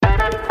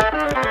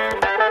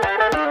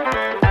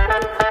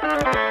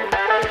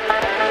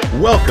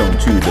Welcome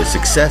to the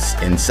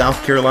Success in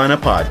South Carolina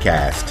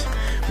podcast,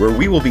 where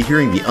we will be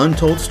hearing the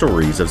untold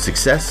stories of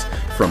success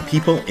from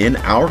people in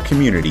our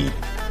community.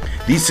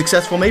 These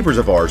successful neighbors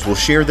of ours will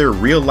share their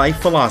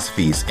real-life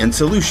philosophies and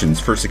solutions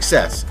for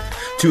success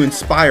to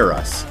inspire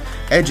us,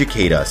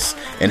 educate us,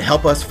 and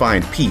help us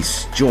find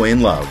peace, joy,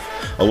 and love,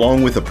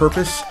 along with a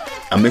purpose,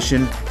 a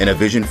mission, and a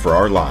vision for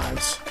our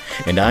lives.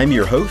 And I'm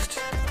your host,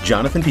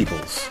 Jonathan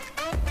Peoples.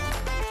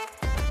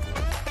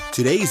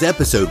 Today's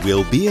episode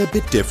will be a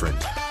bit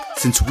different.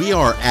 Since we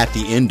are at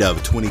the end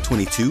of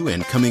 2022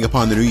 and coming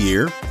upon the new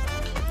year,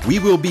 we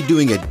will be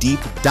doing a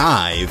deep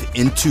dive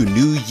into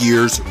New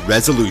Year's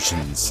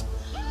resolutions.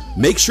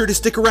 Make sure to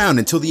stick around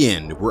until the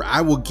end, where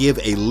I will give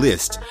a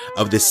list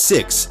of the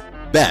 6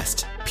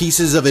 best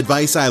pieces of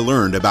advice I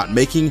learned about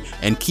making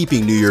and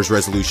keeping New Year's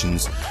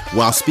resolutions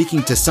while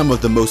speaking to some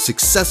of the most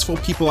successful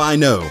people I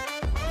know.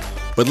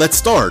 But let's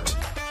start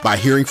by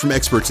hearing from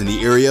experts in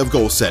the area of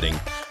goal setting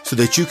so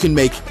that you can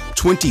make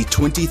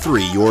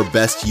 2023 your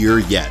best year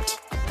yet.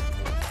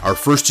 Our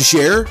first to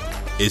share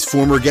is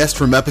former guest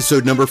from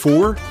episode number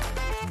 4,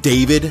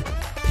 David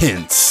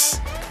Pence.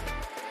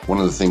 One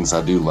of the things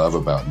I do love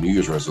about New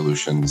Year's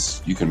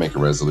resolutions, you can make a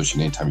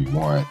resolution anytime you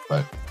want,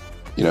 but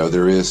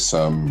there is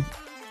some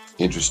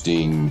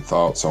interesting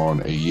thoughts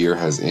on a year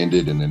has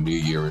ended and a new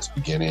year is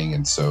beginning.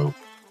 And so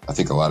I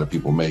think a lot of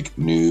people make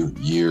New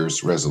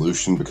Year's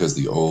resolution because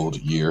the old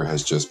year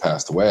has just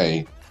passed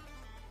away.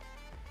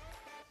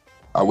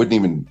 I wouldn't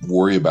even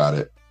worry about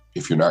it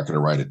if you're not going to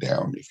write it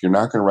down. If you're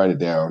not going to write it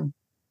down,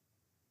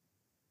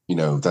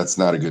 that's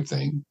not a good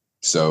thing.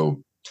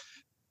 So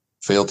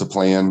fail to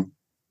plan,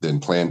 then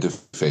plan to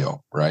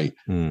fail, right?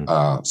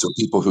 So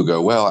people who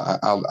go, well,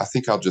 I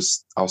think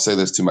I'll say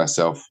this to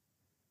myself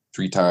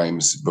 3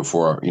 times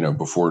before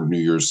New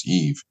Year's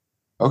Eve.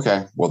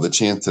 Okay, well, the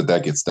chance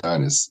that gets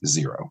done is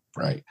 0,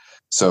 right?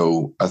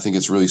 So I think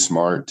it's really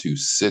smart to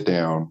sit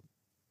down,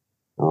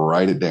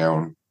 write it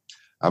down.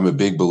 I'm a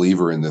big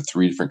believer in the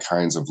 3 different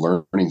kinds of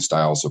learning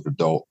styles of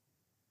adult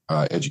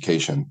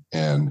education.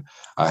 And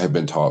I have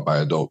been taught by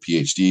adult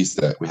PhDs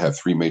that we have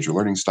 3 major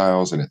learning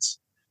styles, and it's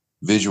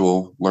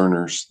visual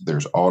learners,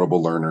 there's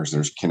audible learners,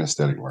 there's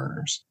kinesthetic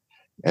learners.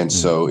 And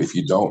so if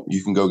you don't,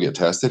 you can go get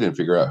tested and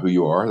figure out who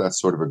you are. That's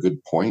sort of a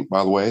good point,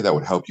 by the way. That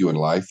would help you in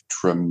life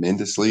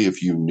tremendously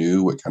if you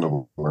knew what kind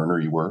of learner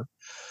you were.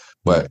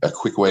 But a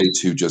quick way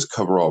to just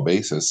cover all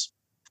bases,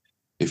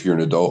 if you're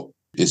an adult,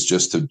 is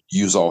just to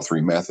use all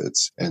 3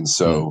 methods. And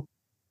so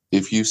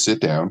if you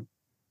sit down,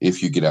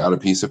 if you get out a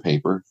piece of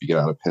paper, if you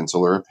get out a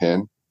pencil or a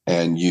pen,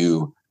 and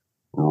you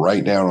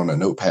write down on a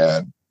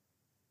notepad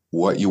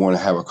what you want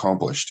to have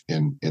accomplished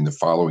in the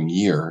following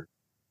year,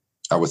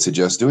 I would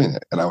suggest doing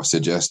it. And I would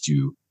suggest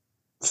you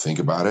think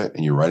about it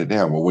and you write it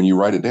down. Well, when you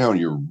write it down,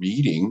 you're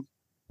reading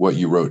what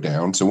you wrote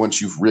down. So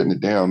once you've written it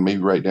down,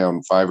 maybe write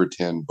down 5 or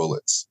 10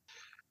 bullets.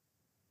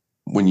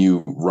 When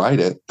you write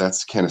it,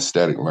 that's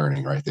kinesthetic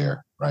learning right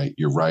there, right?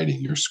 You're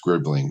writing, you're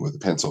scribbling with a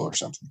pencil or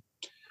something.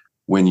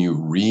 When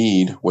you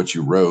read what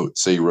you wrote,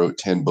 say you wrote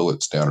 10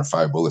 bullets down or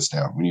 5 bullets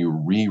down, when you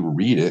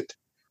reread it,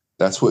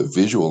 that's what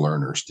visual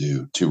learners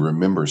do to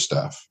remember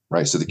stuff,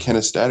 right? So the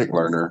kinesthetic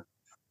learner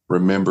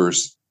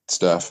remembers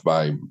stuff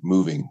by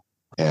moving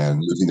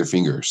their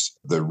fingers.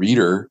 The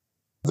reader,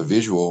 the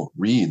visual,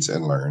 reads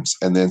and learns.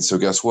 And then, so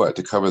guess what?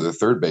 To cover the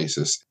third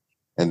basis,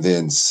 and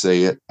then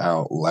say it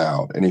out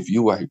loud. And if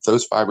you like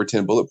those 5 or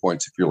 10 bullet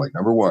points, if you're like,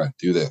 number 1,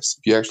 do this.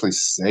 If you actually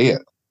say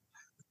it,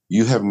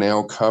 you have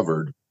now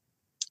covered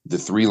the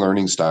 3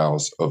 learning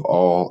styles of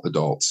all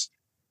adults.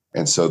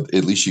 And so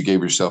at least you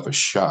gave yourself a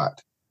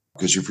shot.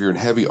 Because if you're a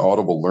heavy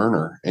audible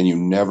learner and you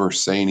never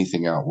say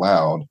anything out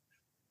loud,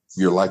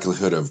 your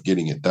likelihood of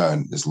getting it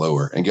done is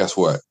lower. And guess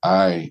what?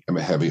 I am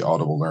a heavy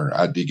audible learner.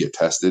 I did get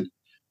tested,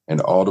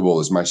 and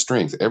audible is my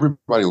strength.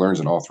 Everybody learns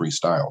in all 3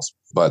 styles,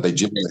 but they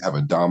generally have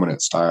a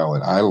dominant style.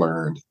 And I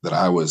learned that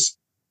I was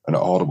an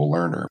audible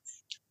learner.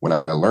 When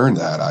I learned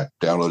that, I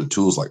downloaded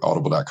tools like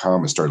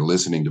audible.com and started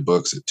listening to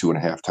books at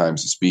 2.5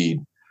 times the speed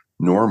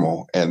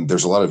normal. And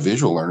there's a lot of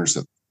visual learners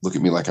that look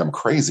at me like I'm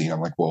crazy. And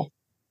I'm like, well,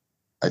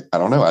 I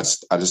don't know. I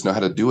just know how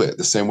to do it.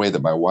 The same way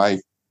that my wife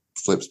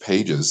flips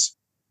pages,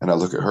 and I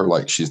look at her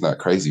like she's not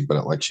crazy,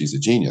 but like she's a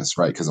genius,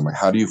 right? Because I'm like,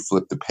 how do you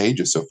flip the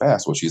pages so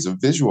fast? Well, she's a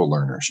visual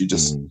learner.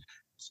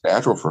 It's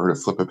natural for her to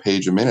flip a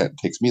page a minute. It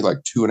takes me like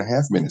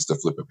 2.5 minutes to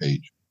flip a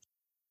page.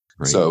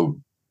 Right. So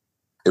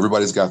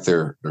everybody's got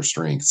their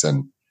strengths.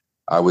 And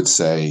I would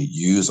say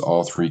use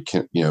all 3,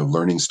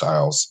 learning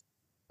styles.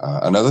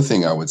 Another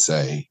thing I would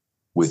say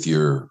with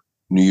your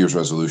New Year's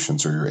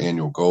resolutions or your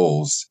annual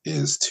goals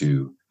is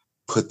to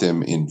put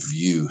them in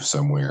view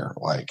somewhere.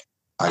 Like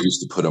I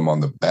used to put them on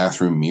the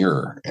bathroom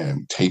mirror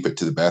and tape it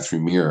to the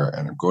bathroom mirror.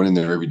 And I'm going in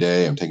there every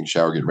day. I'm taking a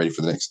shower, getting ready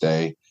for the next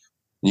day.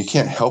 And you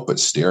can't help but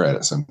stare at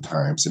it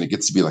sometimes. And it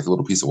gets to be like a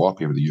little piece of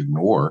wallpaper that you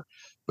ignore.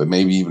 But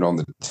maybe even on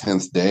the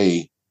 10th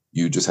day,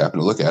 you just happen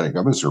to look at it and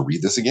go, I'm just going to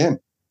read this again.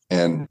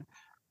 And,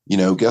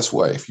 guess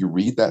what? If you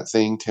read that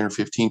thing 10 or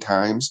 15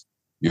 times,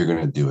 you're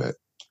going to do it.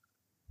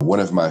 One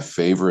of my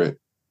favorite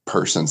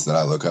persons that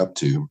I look up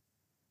to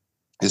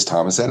is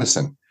Thomas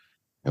Edison.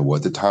 And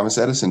what did Thomas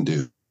Edison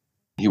do?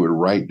 He would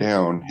write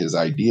down his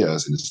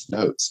ideas in his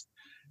notes.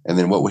 And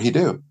then what would he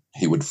do?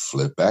 He would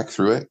flip back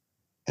through it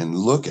and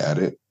look at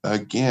it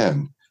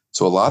again.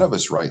 So a lot of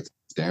us write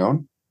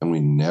down and we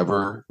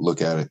never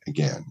look at it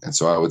again. And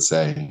so I would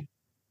say,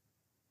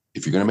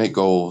 if you're going to make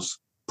goals,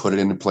 put it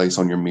into place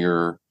on your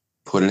mirror,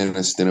 put it in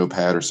a steno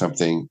pad or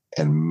something,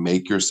 and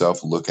make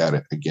yourself look at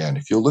it again.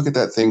 If you'll look at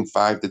that thing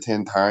 5 to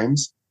 10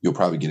 times, you'll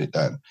probably get it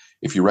done.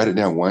 If you write it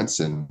down once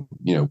and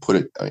put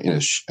it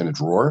in a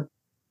drawer,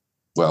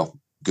 well,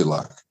 good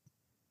luck.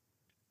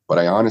 But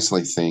I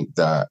honestly think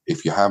that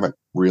if you haven't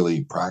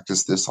really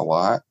practiced this a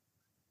lot,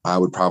 I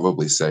would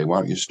probably say, why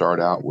don't you start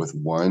out with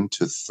 1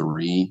 to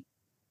 3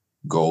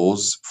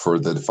 goals for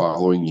the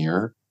following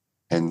year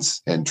and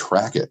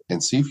track it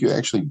and see if you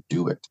actually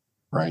do it,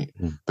 right?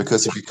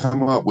 Because if you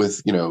come up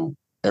with,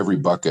 every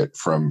bucket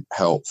from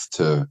health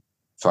to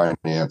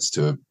finance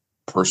to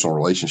personal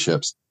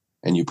relationships,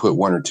 and you put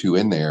 1 or 2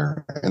 in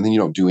there and then you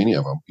don't do any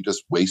of them, you're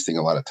just wasting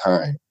a lot of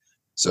time.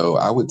 So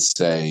I would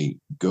say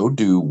go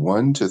do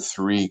 1 to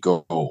 3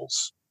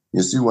 goals.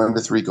 Just do 1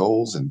 to 3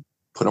 goals and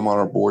put them on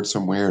a board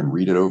somewhere and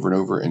read it over and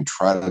over and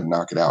try to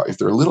knock it out. If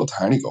they're little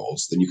tiny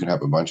goals, then you can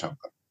have a bunch of them.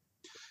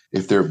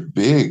 If they're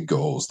big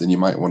goals, then you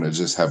might want to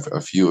just have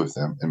a few of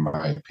them, in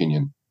my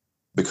opinion,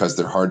 because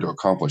they're hard to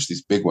accomplish.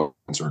 These big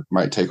ones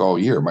might take all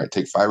year, might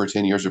take 5 or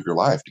 10 years of your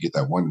life to get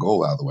that one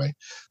goal out of the way.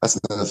 That's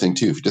another thing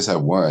too. If you just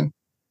have one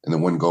and the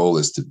one goal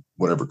is to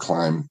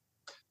climb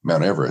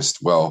Mount Everest,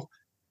 well,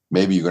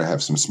 maybe you're going to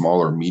have some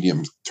smaller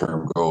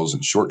medium-term goals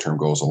and short-term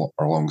goals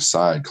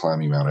alongside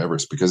climbing Mount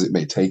Everest, because it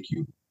may take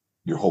you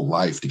your whole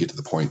life to get to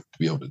the point to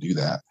be able to do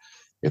that.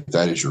 If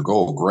that is your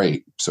goal,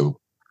 great. So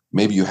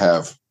maybe you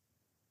have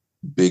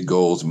big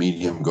goals,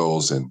 medium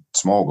goals, and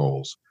small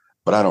goals.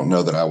 But I don't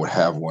know that I would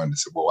have one to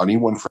say, well, I need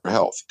one for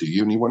health. Do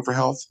you need one for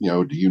health?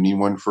 Do you need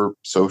one for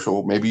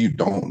social? Maybe you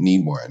don't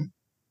need one.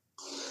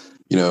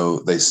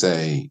 They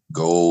say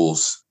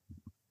goals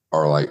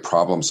are like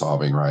problem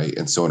solving, right?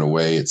 And so in a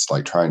way, it's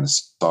like trying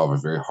to solve a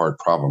very hard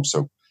problem.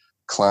 So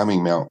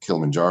climbing Mount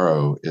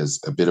Kilimanjaro is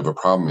a bit of a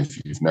problem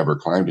if you've never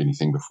climbed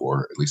anything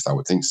before. At least I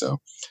would think so.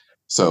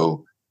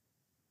 So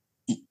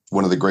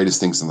one of the greatest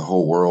things in the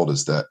whole world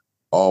is that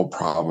all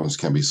problems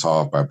can be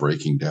solved by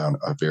breaking down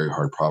a very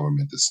hard problem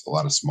into a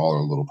lot of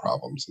smaller little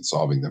problems and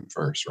solving them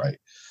first, right?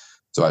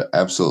 So I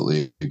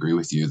absolutely agree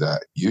with you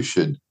that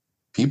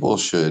people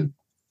should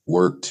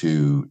work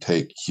to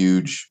take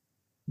huge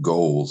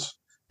goals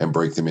and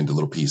break them into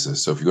little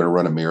pieces. So if you're going to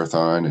run a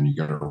marathon and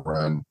you're going to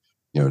run,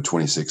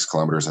 26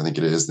 kilometers, I think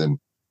it is, then,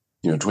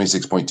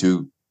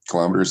 26.2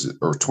 kilometers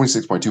or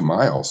 26.2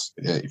 miles.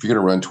 If you're going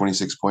to run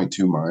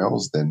 26.2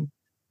 miles, then,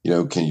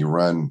 can you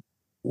run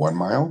 1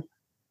 mile?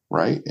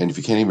 Right. And if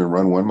you can't even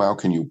run 1 mile,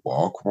 can you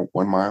walk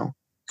 1 mile?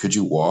 Could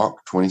you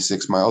walk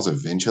 26 miles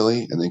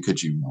eventually? And then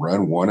could you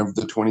run one of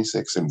the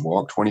 26 and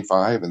walk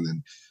 25? And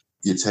then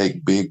you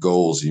take big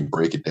goals and you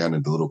break it down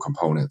into little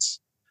components.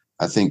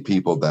 I think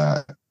people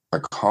that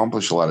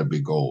accomplish a lot of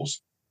big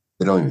goals,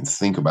 they don't even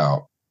think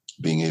about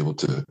being able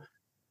to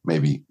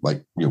maybe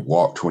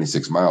walk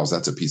 26 miles.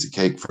 That's a piece of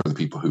cake for the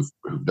people who've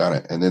done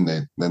it. And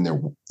then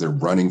they're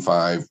running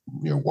 5,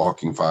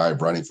 walking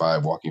 5, running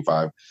 5, walking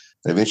 5.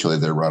 And eventually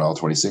they run all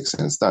 26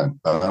 and it's done.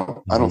 But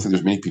I don't think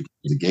there's many people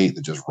at the gate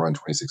that just run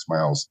 26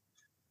 miles.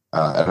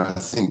 And I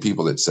think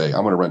people that say,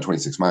 I'm going to run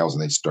 26 miles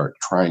and they start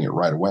trying it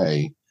right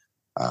away,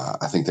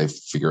 I think they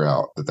figure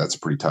out that that's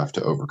pretty tough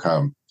to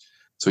overcome.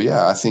 So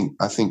yeah, I think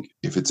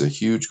if it's a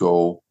huge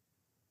goal,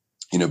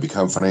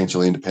 become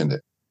financially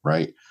independent,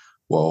 right?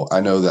 Well, I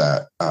know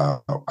that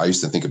I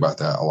used to think about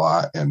that a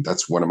lot, and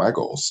that's one of my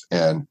goals.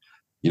 And,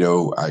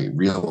 I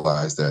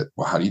realized that,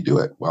 well, how do you do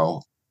it?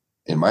 Well,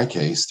 in my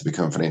case, to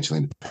become financially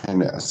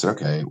independent, I said,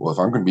 okay, well, if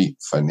I'm going to be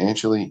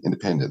financially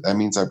independent, that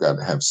means I've got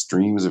to have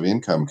streams of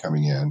income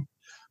coming in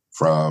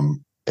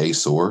from a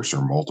source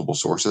or multiple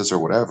sources or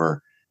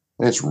whatever.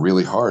 And it's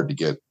really hard to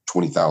get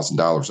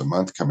 $20,000 a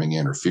month coming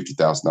in or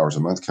 $50,000 a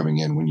month coming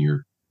in when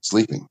you're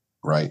sleeping,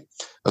 right?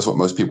 That's what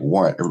most people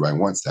want. Everybody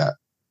wants that.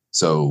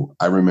 So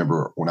I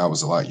remember when I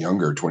was a lot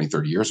younger, 20,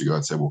 30 years ago,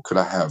 I'd say, well, could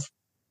I have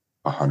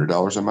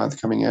 $100 a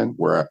month coming in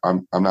where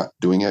I'm not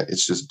doing it?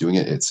 It's just doing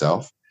it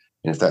itself.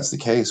 And if that's the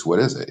case, what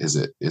is it? Is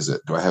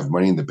it, do I have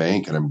money in the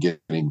bank and I'm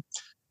getting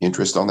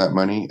interest on that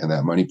money and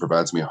that money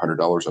provides me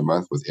 $100 a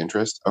month with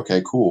interest?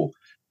 Okay, cool.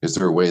 Is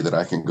there a way that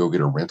I can go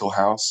get a rental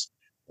house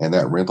and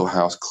that rental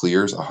house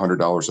clears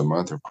 $100 a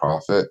month of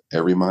profit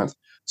every month?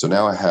 So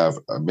now I have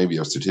maybe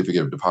a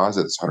certificate of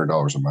deposit that's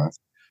 $100 a month.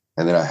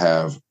 And then I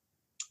have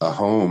a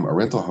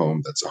rental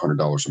home that's $100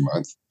 a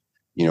month,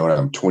 and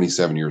I'm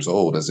 27 years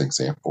old as an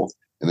example.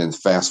 And then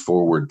fast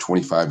forward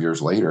 25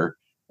 years later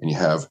and you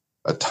have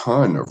a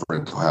ton of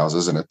rental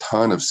houses and a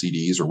ton of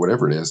CDs or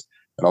whatever it is.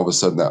 And all of a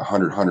sudden that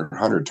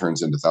 100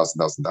 turns into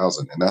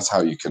 1,000. And that's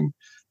how you can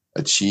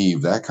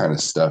achieve that kind of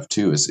stuff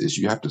too, is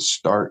you have to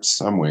start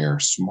somewhere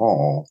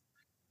small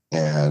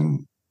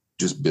and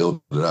just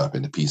build it up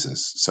into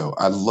pieces. So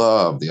I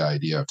love the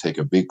idea of take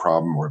a big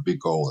problem or a big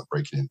goal and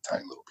break it into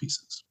tiny little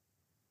pieces.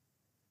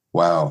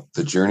 Wow.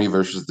 The journey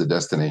versus the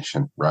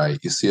destination, right?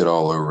 You see it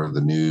all over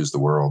the news, the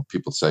world.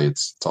 People say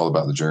it's all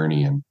about the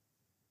journey. And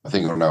I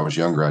think when I was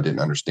younger, I didn't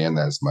understand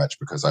that as much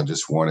because I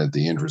just wanted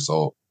the end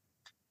result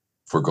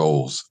for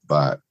goals.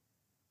 But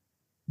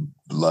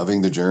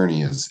loving the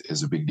journey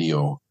is a big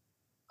deal.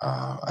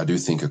 I do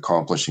think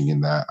accomplishing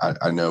in that,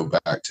 I know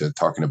back to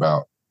talking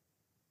about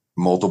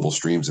multiple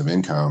streams of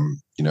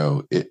income,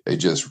 it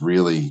just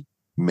really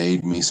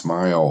made me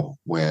smile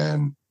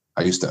when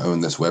I used to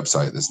own this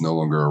website that's no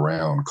longer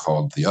around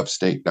called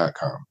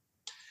theupstate.com.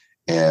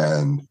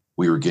 And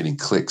we were getting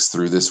clicks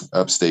through this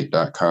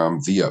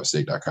upstate.com,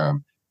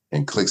 theupstate.com,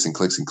 and clicks and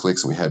clicks and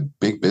clicks. And we had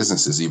big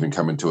businesses even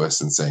coming to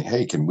us and saying,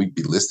 hey, can we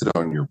be listed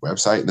on your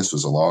website? And this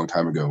was a long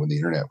time ago when the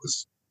internet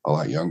was a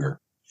lot younger.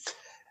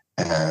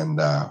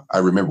 And I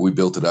remember we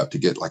built it up to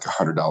get like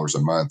 $100 a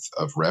month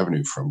of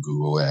revenue from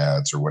Google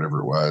ads or whatever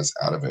it was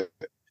out of it.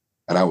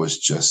 And I was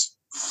just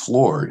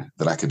floored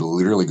that I could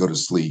literally go to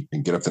sleep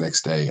and get up the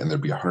next day and there'd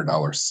be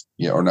 $100,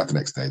 or not the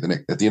next day,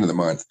 at the end of the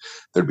month,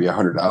 there'd be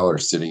 $100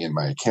 sitting in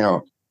my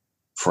account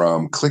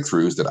from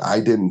click-throughs that I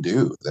didn't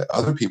do, that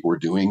other people were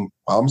doing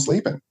while I'm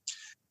sleeping.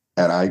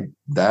 And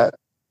that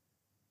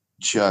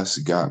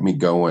just got me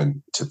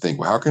going to think,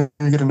 well, how can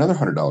I get another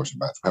 $100 a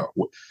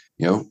month?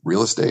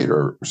 Real estate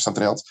or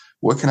something else.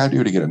 What can I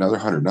do to get another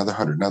 100, another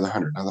 100, another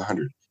 100, another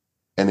 100?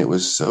 And it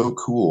was so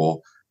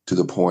cool to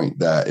the point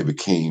that it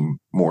became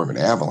more of an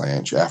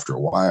avalanche after a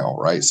while,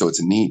 right? So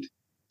it's neat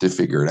to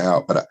figure it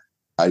out. But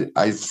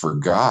I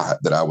forgot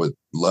that I would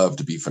love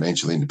to be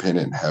financially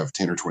independent and have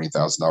 $10,000 or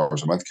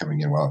 $20,000 a month coming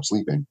in while I'm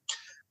sleeping.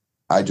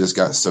 I just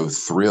got so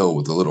thrilled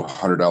with the little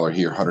 $100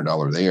 here,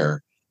 $100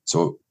 there.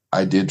 So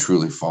I did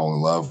truly fall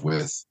in love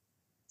with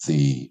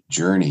the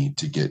journey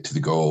to get to the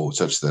goal,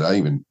 such that I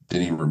didn't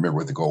even remember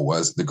what the goal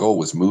was. The goal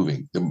was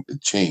moving.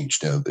 It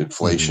changed. The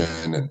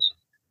inflation and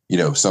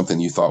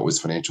something you thought was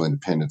financial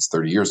independence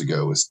 30 years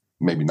ago is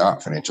maybe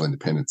not financial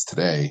independence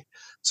today.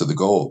 So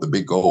the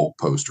big goal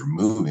posts are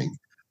moving,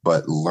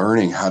 but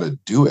learning how to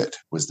do it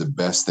was the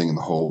best thing in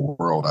the whole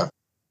world.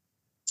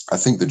 I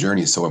think the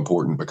journey is so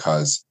important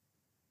because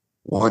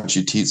once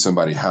you teach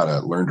somebody how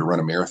to learn to run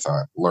a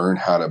marathon, learn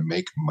how to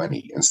make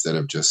money instead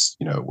of just,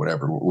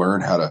 whatever,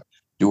 learn how to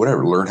do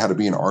whatever, learn how to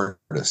be an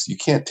artist. You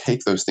can't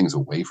take those things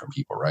away from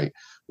people, right?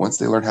 Once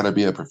they learn how to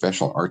be a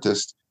professional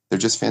artist, they're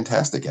just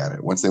fantastic at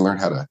it. Once they learn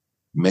how to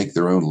make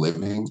their own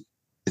living,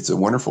 it's a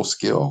wonderful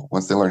skill.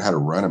 Once they learn how to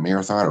run a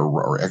marathon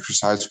or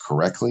exercise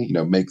correctly,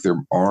 make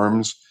their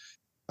arms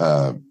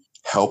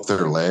help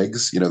their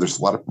legs. There's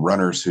a lot of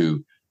runners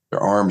who their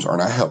arms are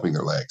not helping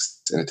their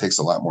legs, and it takes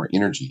a lot more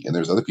energy. And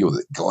there's other people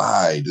that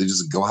they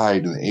just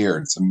glide in the air.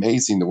 And it's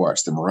amazing to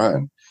watch them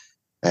run.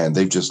 And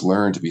they've just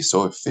learned to be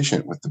so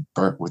efficient with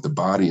the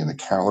body and the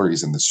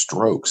calories and the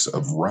strokes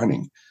of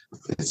running.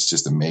 It's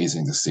just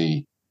amazing to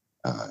see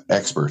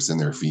experts in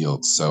their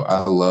fields. So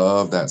I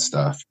love that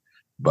stuff,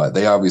 but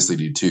they obviously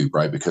do too,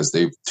 right? Because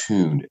they've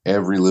tuned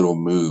every little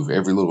move,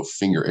 every little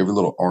finger, every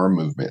little arm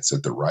movement. It's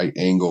at the right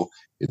angle.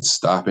 It's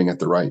stopping at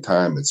the right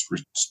time. It's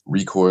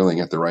recoiling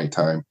at the right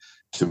time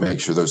to make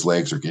sure those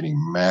legs are getting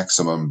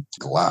maximum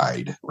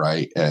glide,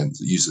 right? And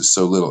uses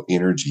so little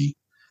energy.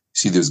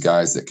 See those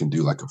guys that can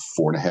do like a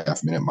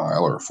 4.5 minute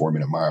mile or a 4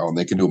 minute mile, and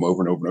they can do them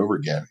over and over and over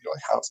again. You're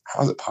like,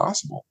 how's it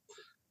possible?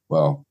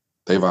 Well,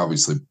 they've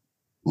obviously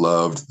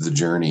loved the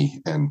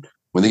journey, and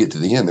when they get to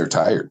the end, they're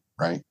tired,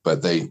 right?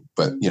 But hey,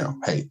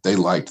 they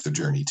liked the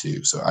journey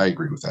too. So I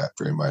agree with that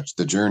very much.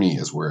 The journey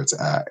is where it's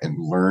at, and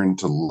learn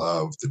to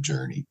love the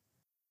journey.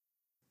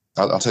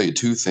 I'll tell you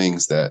two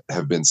things that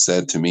have been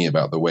said to me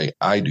about the way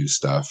I do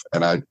stuff,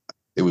 and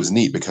it was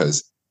neat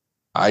because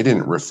I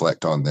didn't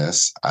reflect on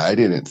this. I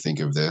didn't think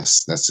of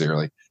this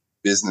necessarily.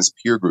 Business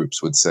peer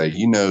groups would say,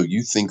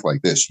 you think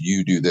like this,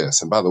 you do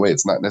this. And by the way,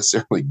 it's not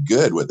necessarily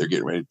good what I'm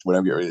getting ready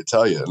to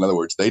tell you. In other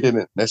words, they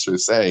didn't necessarily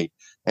say,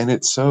 and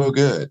it's so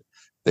good.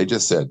 They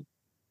just said,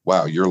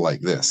 wow, you're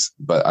like this.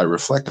 But I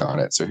reflect on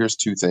it. So here's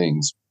two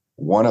things.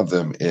 One of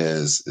them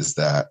is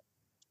that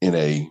in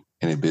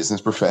a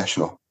business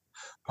professional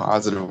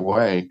positive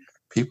way,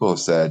 people have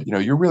said,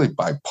 you're really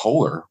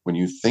bipolar when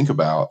you think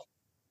about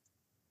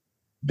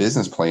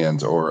business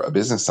plans or a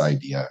business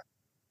idea.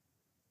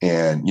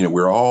 And,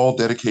 we're all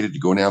dedicated to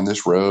going down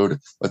this road.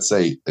 Let's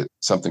say it's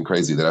something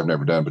crazy that I've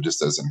never done, but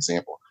just as an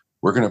example,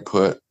 we're going to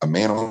put a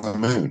man on the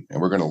moon and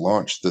we're going to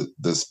launch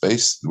the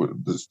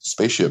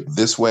spaceship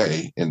this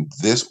way in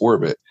this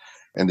orbit.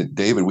 And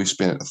David, we've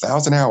spent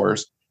 1,000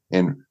 hours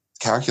in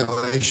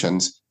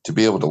calculations to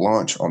be able to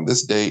launch on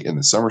this date in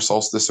the summer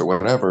solstice or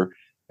whatever.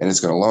 And it's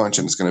going to launch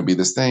and it's going to be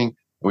this thing. And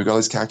we've got all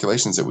these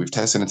calculations that we've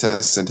tested and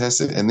tested and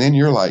tested. And then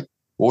you're like,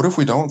 what if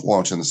we don't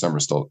launch in the summer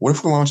solstice? What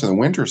if we launch in the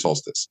winter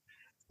solstice?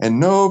 And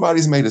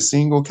nobody's made a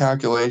single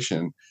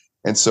calculation.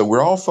 And so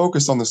we're all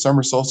focused on the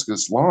summer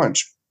solstice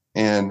launch.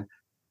 And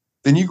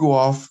then you go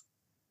off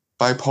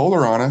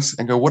bipolar on us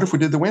and go, what if we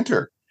did the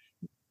winter?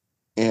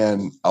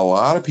 And a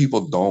lot of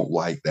people don't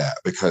like that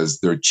because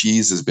their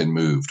cheese has been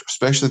moved,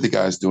 especially the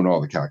guys doing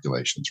all the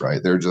calculations, right?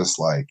 They're just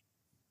like,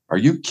 are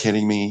you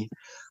kidding me?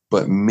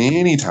 But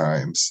many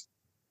times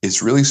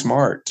it's really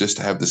smart just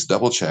to have this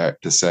double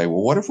check to say,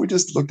 well, what if we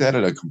just looked at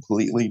it a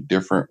completely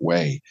different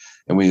way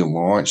and we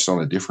launched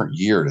on a different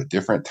year at a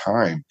different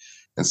time?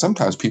 And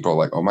sometimes people are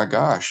like, oh my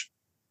gosh,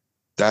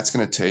 that's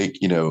going to take,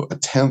 a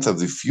tenth of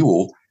the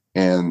fuel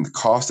and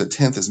cost a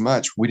tenth as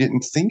much. We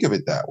didn't think of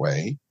it that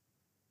way.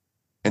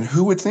 And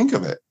who would think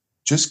of it?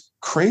 Just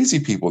crazy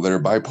people that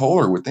are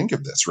bipolar would think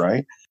of this,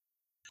 right?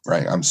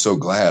 Right. I'm so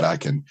glad I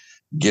can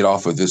get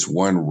off of this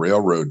one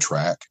railroad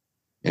track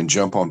and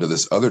jump onto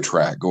this other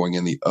track going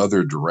in the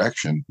other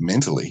direction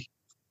mentally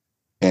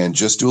and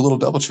just do a little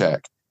double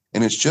check.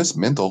 And it's just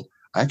mental.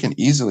 I can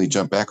easily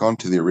jump back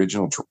onto the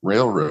original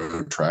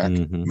railroad track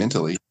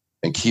mentally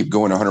and keep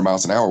going 100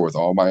 miles an hour with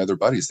all my other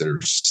buddies that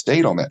are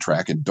stayed on that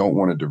track and don't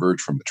want to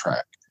diverge from the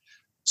track.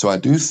 So I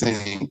do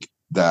think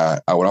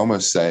that I would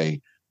almost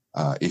say,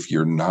 if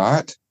you're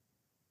not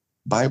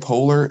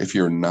bipolar, if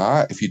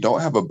you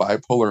don't have a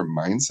bipolar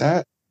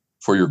mindset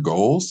for your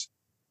goals,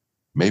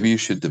 maybe you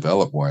should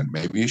develop one.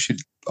 Maybe you should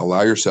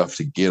allow yourself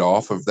to get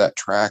off of that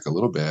track a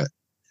little bit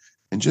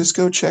and just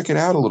go check it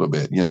out a little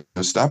bit.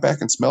 Stop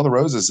back and smell the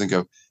roses and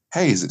go,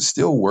 hey, is it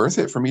still worth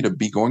it for me to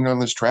be going down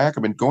this track?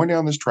 I've been going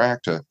down this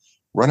track to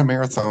run a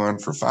marathon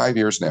for 5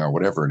 years now,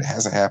 whatever, and it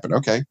hasn't happened.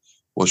 Okay,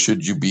 well,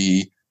 should you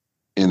be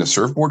in a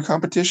surfboard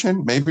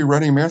competition? Maybe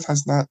running a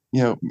marathon's not,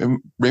 maybe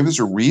there's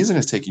a reason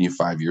it's taking you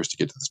 5 years to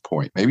get to this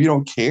point. Maybe you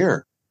don't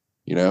care,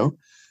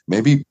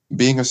 maybe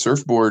being a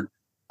surfboard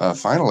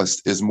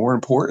finalist is more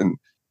important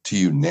to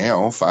you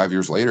now, 5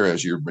 years later,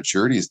 as your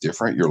maturity is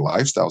different, your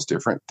lifestyle's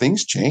different,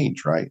 things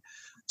change, right?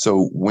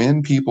 So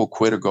when people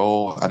quit a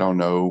goal, I don't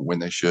know when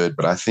they should,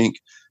 but I think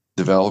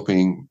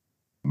developing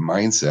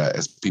mindset,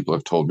 as people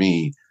have told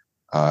me,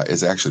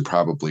 is actually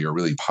probably a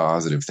really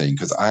positive thing.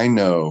 Because I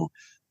know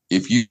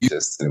if you do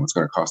this and it was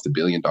going to cost $1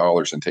 billion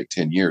and take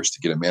 10 years to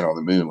get a man on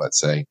the moon, let's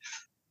say,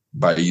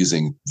 by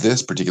using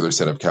this particular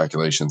set of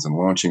calculations and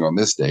launching on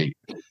this date.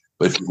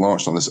 But if you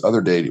launched on this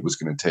other date, it was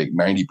going to take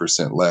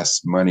 90%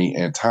 less money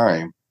and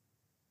time.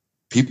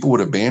 People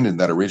would abandon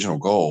that original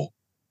goal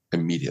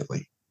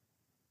immediately.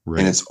 Right.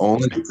 And it's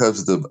only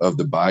because of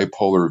the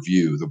bipolar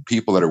view, the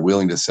people that are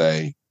willing to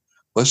say,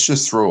 let's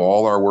just throw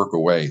all our work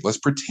away. Let's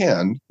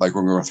pretend like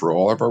we're going to throw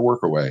all of our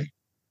work away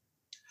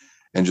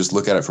and just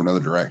look at it from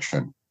another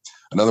direction.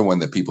 Another one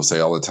that people say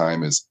all the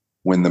time is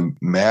when the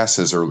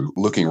masses are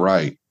looking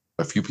right,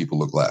 a few people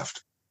look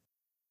left.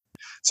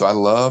 So I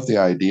love the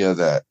idea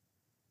that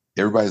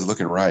everybody's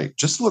looking right.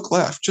 Just look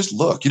left. Just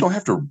look. You don't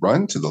have to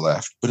run to the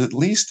left, but at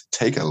least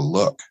take a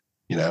look,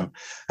 And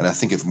I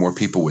think if more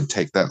people would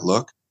take that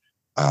look,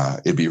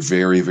 it'd be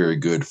very, very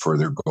good for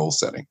their goal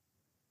setting.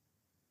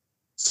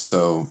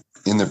 So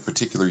in the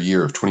particular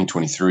year of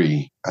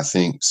 2023, I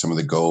think some of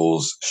the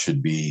goals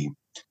should be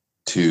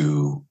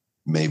to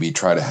maybe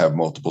try to have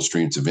multiple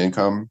streams of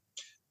income,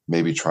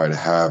 maybe try to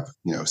have,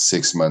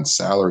 6 months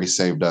salary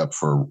saved up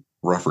for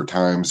rougher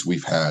times.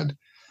 We've had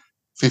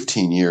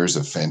 15 years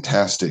of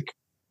fantastic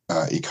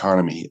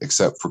economy,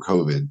 except for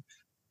COVID,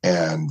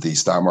 and the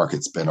stock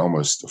market's been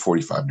almost a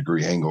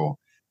 45-degree angle.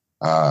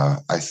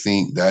 I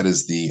think that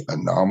is the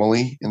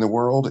anomaly in the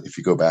world. If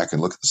you go back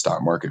and look at the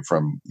stock market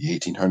from the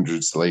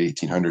 1800s, the late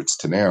 1800s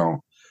to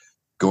now,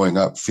 going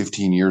up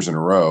 15 years in a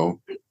row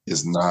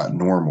is not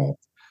normal.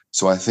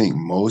 So I think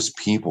most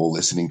people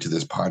listening to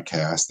this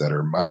podcast that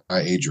are my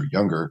age or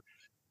younger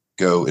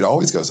it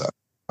always goes up.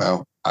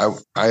 Well, I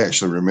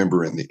actually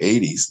remember in the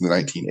 80s, in the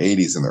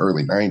 1980s and the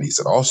early 90s,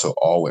 it also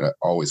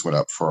always went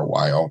up for a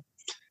while.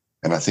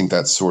 And I think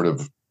that's sort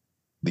of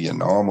the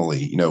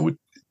anomaly,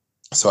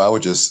 So I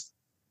would just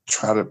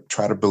try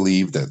to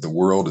believe that the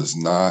world is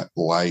not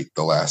like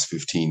the last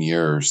 15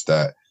 years,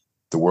 that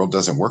the world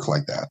doesn't work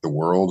like that. The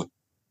world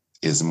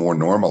is more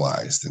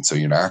normalized. And so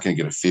you're not going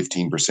to get a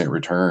 15%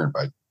 return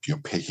by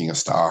picking a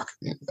stock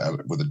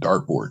with a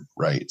dartboard,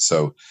 right?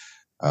 So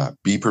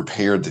be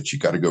prepared that you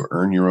got to go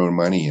earn your own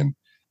money and,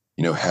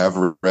 have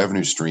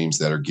revenue streams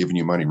that are giving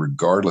you money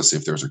regardless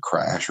if there's a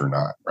crash or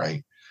not,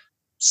 right?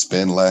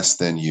 Spend less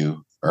than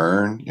you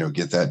earn,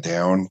 get that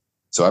down.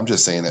 So I'm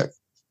just saying that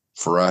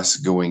for us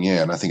going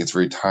in, I think it's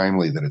very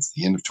timely that it's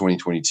the end of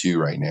 2022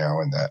 right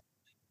now, and that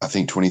I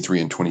think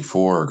 23 and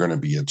 24 are going to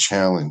be a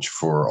challenge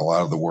for a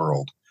lot of the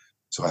world.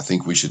 So I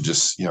think we should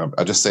just,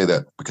 I just say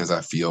that because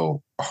I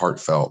feel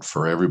heartfelt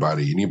for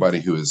everybody. Anybody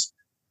who is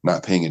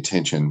not paying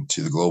attention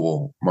to the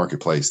global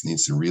marketplace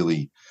needs to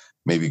really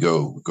maybe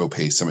go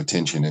pay some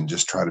attention and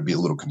just try to be a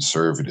little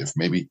conservative.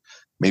 Maybe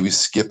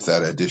skip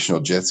that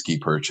additional jet ski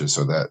purchase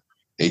or that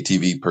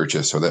ATV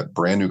purchase or that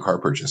brand new car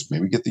purchase.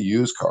 Maybe get the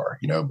used car,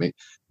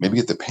 maybe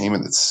get the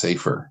payment that's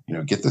safer,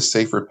 get the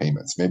safer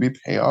payments, maybe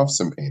pay off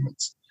some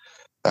payments.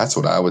 That's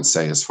what I would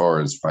say as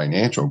far as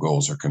financial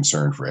goals are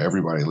concerned for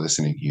everybody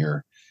listening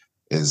here,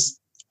 is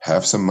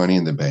have some money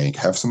in the bank,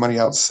 have some money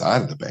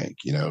outside of the bank.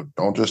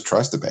 Don't just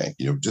trust the bank,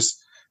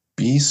 just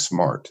be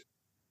smart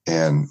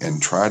and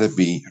try to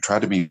be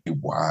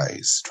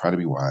wise,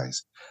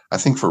 I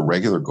think for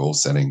regular goal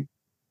setting,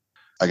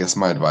 I guess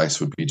my advice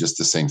would be just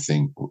the same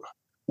thing.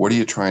 What are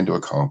you trying to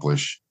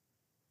accomplish?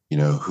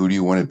 Who do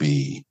you want to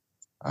be?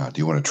 Do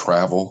you want to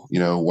travel?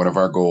 One of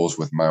our goals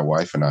with my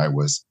wife and I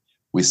was,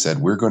 we said,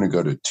 we're going to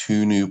go to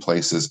 2 new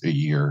places a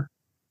year,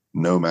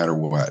 no matter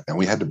what. And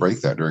we had to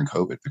break that during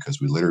COVID because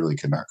we literally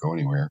could not go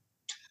anywhere.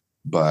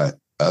 But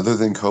other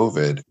than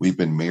COVID, we've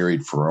been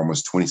married for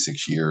almost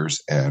 26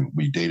 years and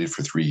we dated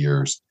for 3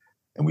 years.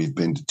 And we've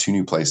been to 2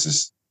 new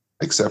places,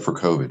 except for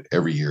COVID,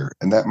 every year.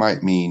 And that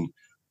might mean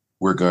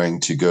we're going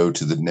to go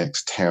to the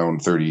next town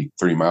 30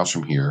 miles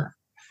from here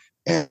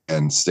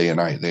and stay a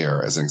night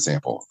there, as an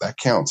example. That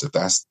counts. If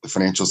that's the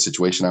financial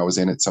situation I was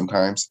in at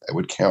sometimes, it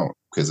would count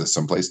because it's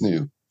someplace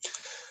new.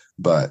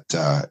 But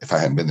if I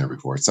hadn't been there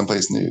before, it's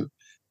someplace new.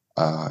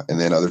 And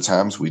then other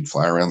times we'd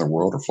fly around the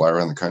world or fly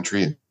around the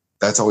country. And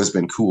that's always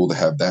been cool to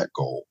have that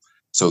goal.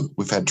 So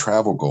we've had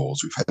travel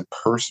goals. We've had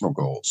personal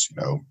goals,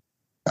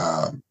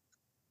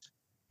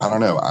 I don't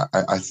know.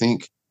 I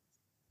think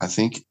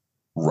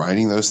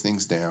writing those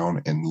things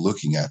down and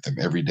looking at them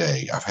every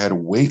day. I've had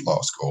weight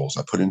loss goals.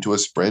 I put into a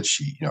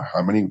spreadsheet,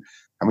 how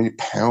many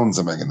pounds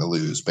am I going to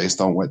lose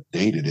based on what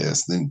date it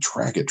is? Then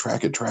track it.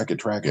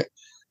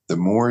 The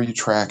more you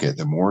track it,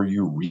 the more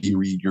you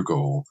reread your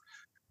goal,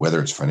 whether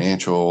it's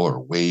financial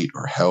or weight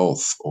or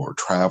health or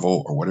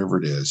travel or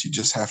whatever it is. You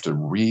just have to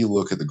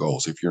re-look at the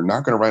goals. If you're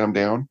not going to write them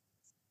down,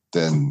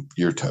 then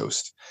you're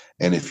toast.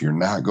 And if you're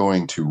not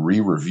going to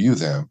re-review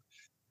them,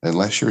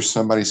 unless you're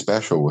somebody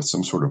special with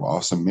some sort of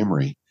awesome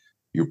memory,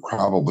 you're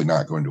probably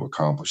not going to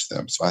accomplish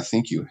them. So I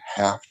think you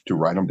have to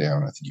write them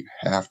down. I think you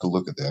have to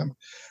look at them.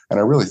 And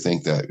I really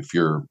think that if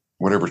you're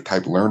whatever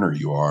type learner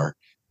you are,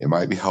 it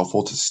might be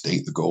helpful to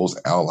state the goals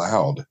out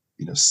loud,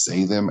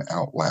 say them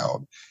out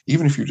loud.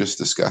 Even if you're just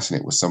discussing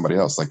it with somebody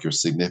else, like your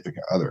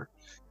significant other,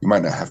 you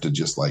might not have to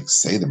just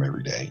say them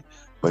every day.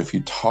 But if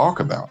you talk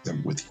about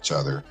them with each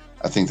other,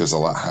 I think there's a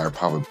lot higher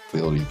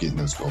probability of getting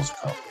those goals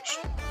accomplished.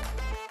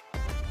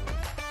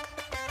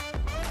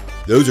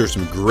 Those are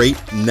some great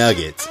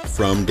nuggets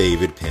from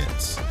David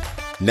Pence.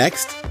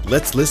 Next,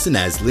 let's listen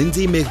as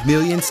Lindsey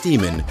McMillion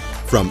Stemann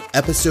from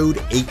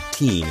episode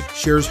 18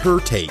 shares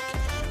her take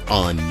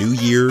on New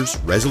Year's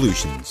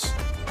resolutions.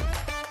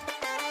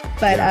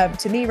 But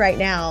to me right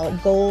now,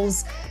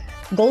 goals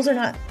are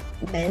not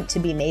meant to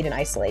be made in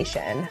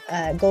isolation.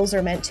 Goals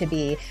are meant to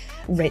be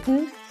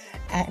written,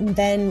 and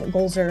then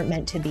goals are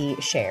meant to be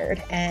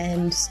shared.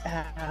 And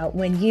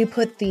when you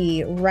put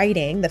the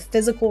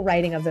physical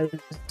writing of those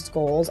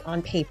goals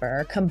on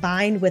paper,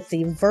 combined with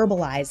the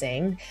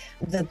verbalizing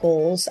the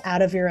goals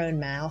out of your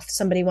own mouth,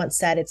 somebody once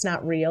said it's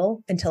not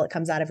real until it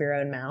comes out of your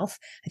own mouth.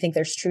 I think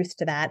there's truth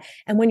to that.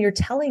 And when you're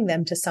telling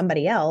them to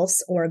somebody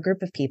else or a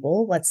group of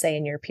people, let's say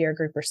in your peer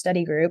group or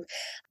study group,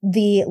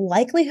 the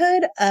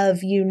likelihood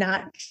of you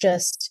not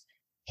just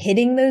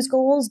hitting those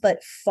goals,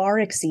 but far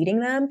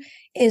exceeding them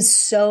is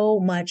so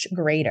much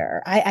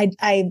greater.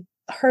 I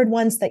heard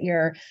once that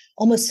you're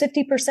almost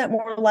 50%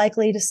 more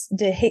likely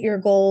to hit your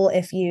goal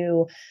if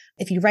you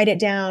write it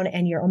down,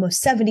 and you're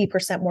almost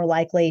 70% more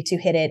likely to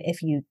hit it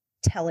if you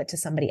tell it to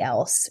somebody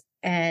else.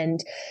 And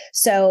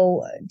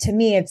so to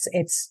me,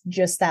 it's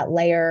just that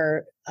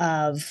layer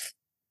of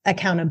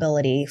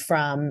accountability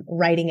from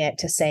writing it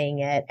to saying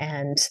it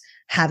and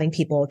having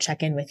people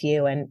check in with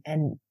you and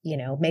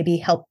maybe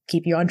help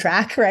keep you on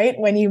track, right?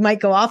 When you might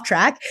go off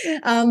track,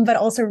 but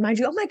also remind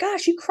you, oh my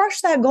gosh, you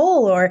crushed that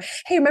goal. Or,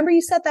 hey, remember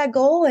you set that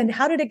goal and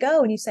how did it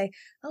go? And you say,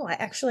 oh,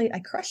 I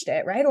crushed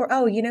it, right? Or,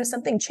 oh,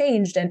 something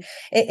changed and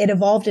it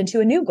evolved into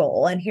a new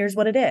goal. And here's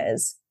what it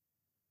is.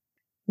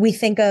 We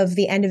think of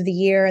the end of the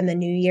year and the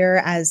new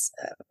year as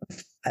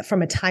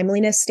from a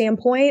timeliness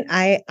standpoint,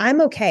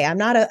 I'm okay.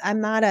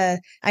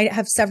 I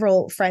have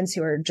several friends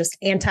who are just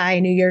anti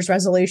New Year's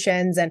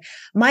resolutions, and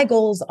my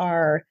goals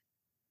are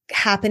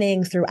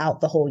happening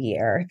throughout the whole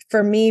year.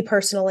 For me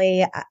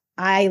personally,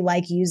 I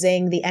like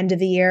using the end of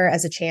the year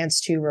as a chance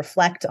to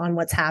reflect on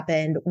what's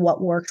happened, what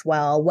worked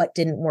well, what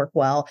didn't work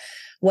well,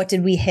 what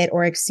did we hit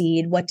or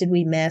exceed, what did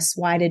we miss,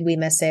 why did we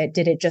miss it,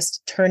 did it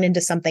just turn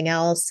into something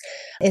else,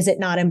 is it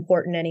not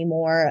important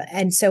anymore?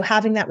 And so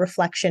having that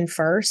reflection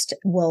first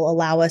will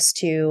allow us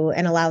to,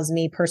 and allows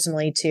me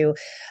personally to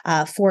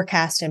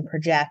forecast and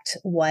project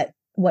what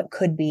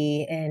could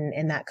be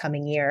in that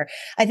coming year.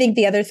 I think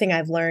the other thing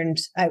I've learned,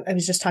 I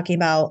was just talking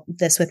about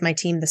this with my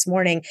team this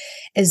morning,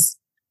 is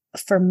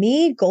for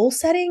me, goal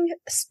setting,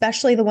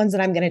 especially the ones that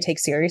I'm going to take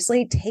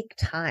seriously, take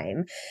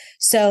time.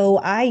 So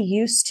I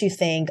used to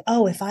think,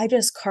 oh, if I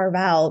just carve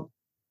out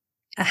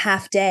a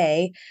half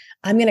day,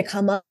 I'm going to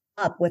come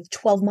up with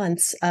 12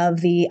 months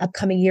of the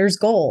upcoming year's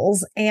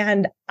goals.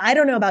 And I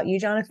don't know about you,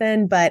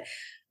 Jonathan, but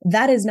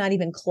that is not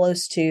even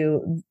close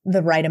to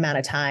the right amount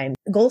of time.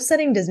 Goal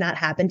setting does not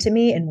happen to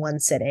me in one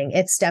sitting.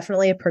 It's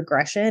definitely a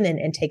progression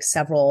and takes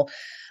several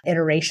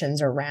iterations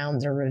or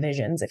rounds or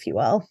revisions, if you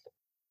will.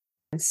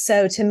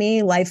 So to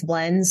me, life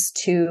blends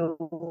to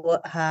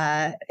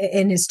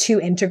and is too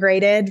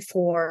integrated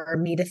for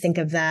me to think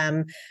of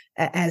them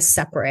as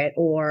separate.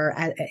 Or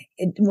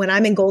when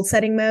I'm in goal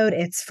setting mode,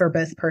 it's for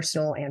both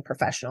personal and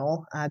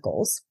professional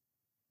goals.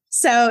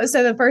 So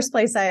the first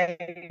place I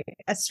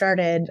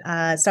started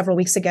several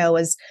weeks ago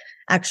was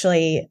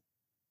actually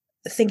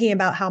thinking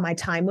about how my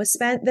time was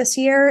spent this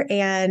year.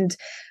 And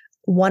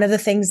one of the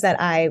things that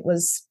I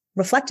was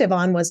reflective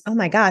on was, oh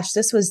my gosh,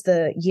 this was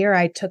the year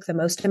I took the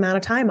most amount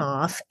of time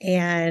off.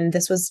 And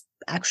this was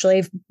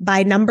actually,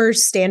 by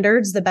numbers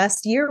standards, the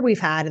best year we've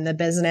had in the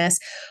business.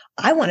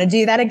 I want to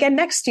do that again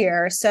next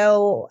year.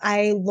 So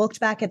I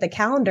looked back at the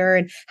calendar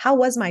and how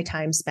was my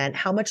time spent?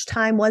 How much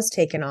time was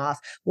taken off?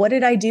 What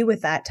did I do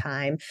with that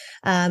time?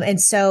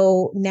 And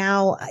so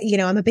now,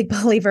 I'm a big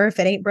believer, if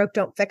it ain't broke,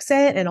 don't fix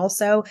it. And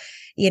also,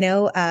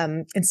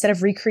 instead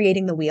of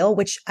recreating the wheel,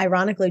 which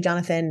ironically,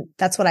 Jonathan,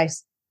 that's what I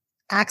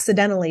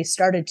accidentally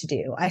started to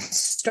do. I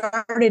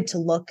started to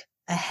look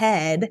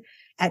ahead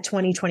at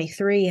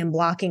 2023 and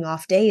blocking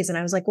off days. And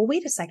I was like, well,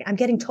 wait a second, I'm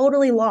getting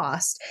totally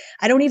lost.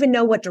 I don't even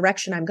know what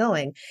direction I'm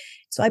going.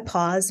 So I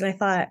paused and I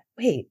thought,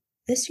 wait,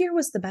 this year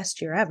was the best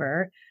year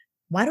ever.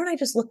 Why don't I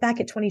just look back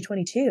at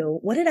 2022?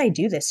 What did I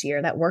do this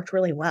year that worked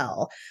really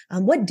well?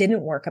 What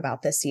didn't work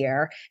about this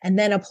year? And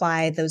then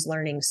apply those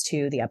learnings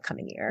to the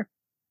upcoming year.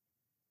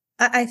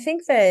 I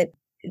think that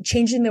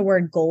changing the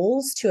word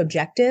goals to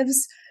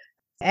objectives,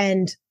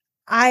 and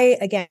I,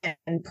 again,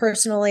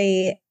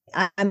 personally,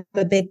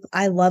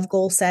 I love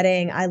goal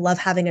setting. I love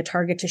having a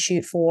target to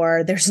shoot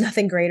for. There's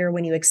nothing greater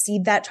when you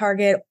exceed that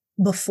target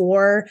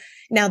before.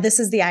 Now, this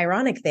is the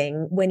ironic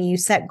thing when you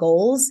set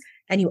goals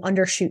and you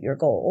undershoot your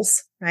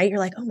goals, right? You're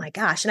like, oh my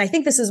gosh. And I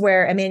think this is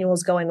where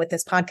Emmanuel's going with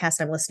this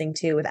podcast I'm listening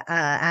to with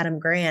Adam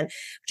Grant,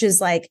 which is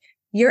like,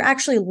 you're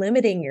actually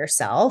limiting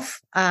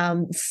yourself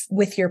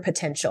with your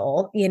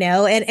potential,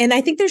 and I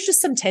think there's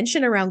just some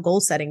tension around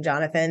goal setting,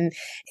 Jonathan,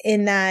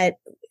 in that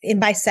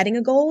by setting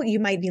a goal, you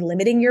might be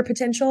limiting your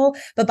potential,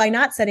 but by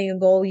not setting a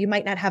goal, you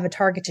might not have a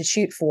target to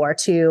shoot for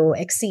to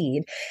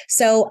exceed.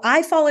 So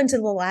I fall into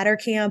the latter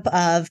camp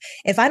of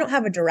if I don't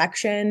have a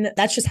direction,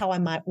 that's just how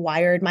I'm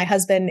wired. My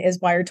husband is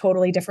wired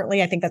totally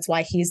differently. I think that's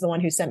why he's the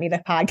one who sent me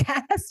the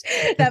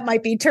podcast. That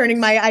might be turning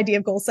my idea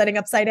of goal setting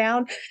upside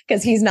down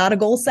because he's not a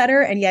goal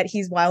setter and yet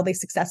he's wildly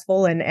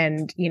successful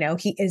and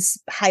he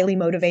is highly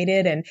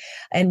motivated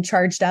and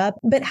charged up.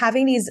 But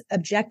having these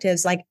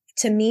objectives, like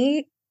to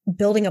me,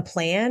 building a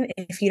plan,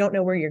 if you don't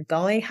know where you're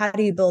going, how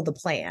do you build the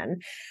plan?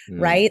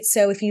 Right?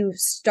 So if you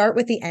start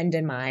with the end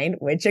in mind,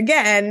 which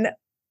again,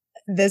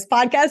 this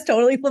podcast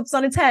totally flips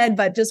on its head,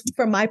 but just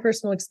from my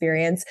personal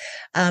experience,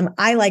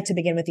 I like to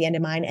begin with the end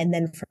in mind and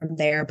then from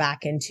there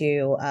back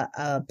into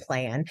a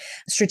plan.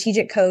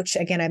 Strategic coach,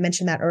 again, I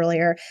mentioned that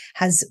earlier,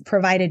 has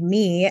provided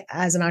me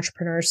as an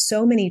entrepreneur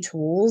so many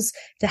tools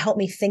to help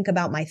me think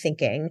about my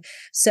thinking.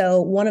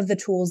 So one of the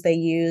tools they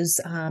use,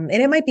 and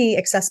it might be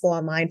accessible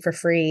online for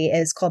free,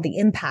 is called the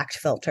impact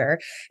filter.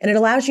 And it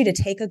allows you to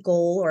take a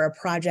goal or a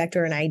project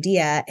or an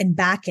idea and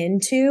back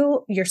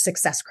into your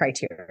success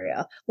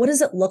criteria. What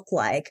does it look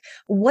like?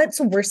 What's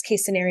the worst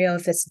case scenario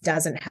if this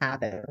doesn't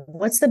happen?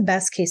 What's the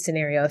best case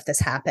scenario if this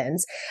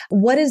happens?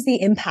 What is the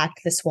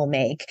impact this will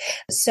make?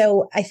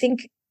 So I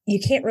think you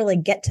can't really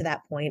get to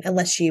that point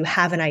unless you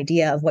have an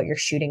idea of what you're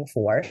shooting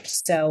for.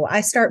 So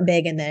I start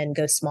big and then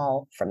go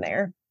small from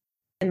there.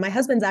 And my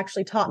husband's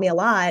actually taught me a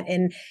lot.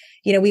 And,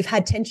 we've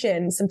had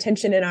some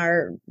tension in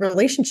our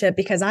relationship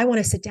because I want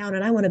to sit down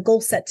and I want to goal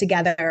set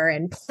together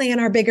and plan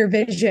our bigger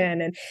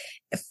vision. And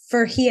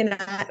for he and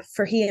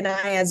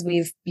I, as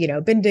we've,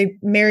 been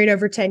married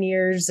over 10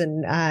 years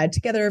and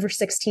together over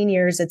 16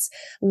 years, it's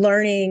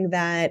learning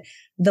that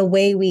the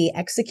way we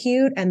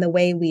execute and the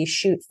way we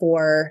shoot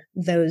for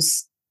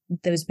those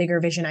bigger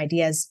vision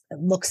ideas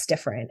looks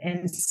different.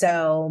 And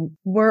so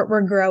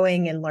we're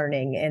growing and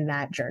learning in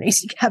that journey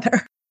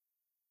together.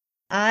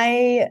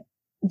 I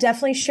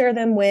definitely share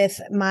them with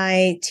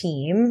my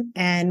team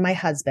and my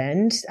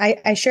husband.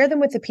 I share them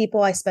with the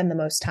people I spend the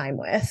most time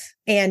with.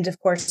 And of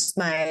course,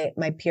 my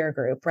peer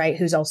group, right,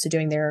 who's also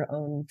doing their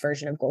own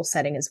version of goal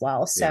setting as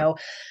well. So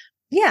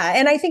yeah.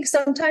 And I think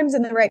sometimes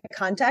in the right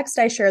context,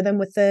 I share them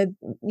with the,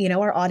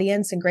 our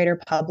audience and greater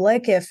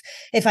public. If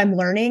I'm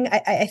learning,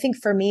 I think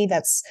for me,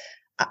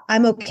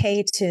 I'm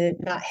okay to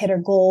not hit a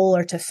goal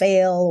or to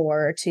fail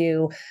or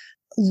to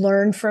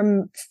learn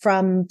from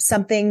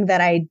something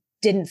that I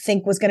didn't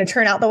think was going to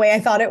turn out the way I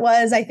thought it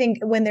was. I think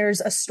when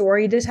there's a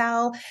story to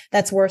tell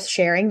that's worth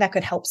sharing that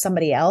could help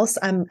somebody else,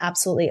 I'm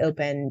absolutely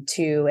open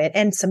to it.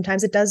 And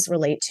sometimes it does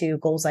relate to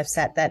goals I've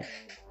set that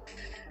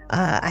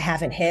I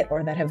haven't hit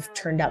or that have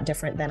turned out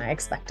different than I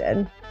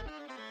expected.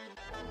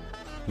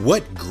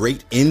 What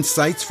great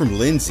insights from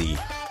Lindsey.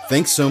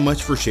 Thanks so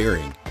much for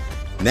sharing.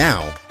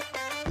 Now,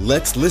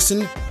 let's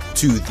listen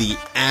to the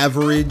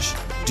average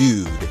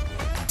dude,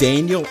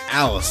 Daniel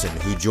Allison,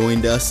 who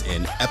joined us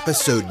in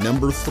episode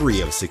number 3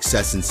 of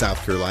Success in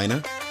South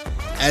Carolina,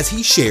 as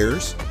he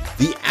shares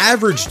the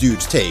average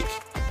dude's take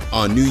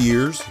on New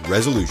Year's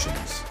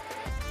resolutions.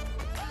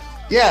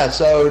 Yeah,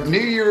 so New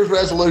Year's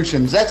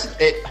resolutions, that's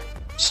it.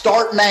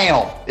 Start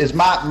now is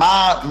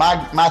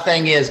my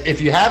thing is,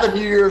 if you have a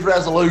New Year's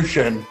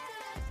resolution,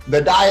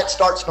 the diet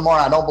starts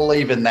tomorrow. I don't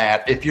believe in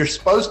that. If you're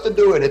supposed to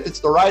do it, if it's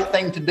the right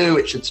thing to do,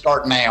 it should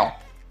start now.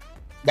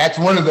 That's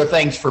one of the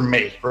things for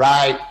me,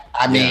 right?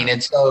 I mean,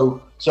 and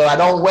so I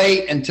don't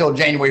wait until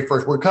January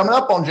 1st. We're coming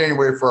up on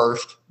January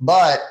 1st,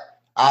 But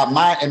in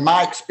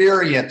my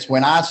experience,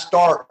 when I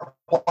start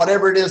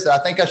whatever it is that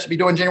I think I should be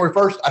doing January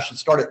 1st, I should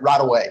start it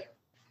right away.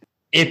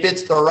 If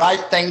it's the right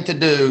thing to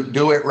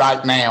do it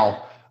right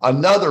now.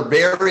 Another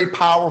very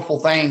powerful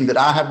thing that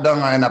I have done,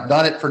 and I've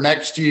done it for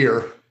next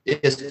year,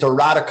 is to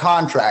write a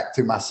contract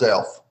to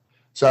myself.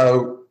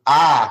 So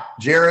I,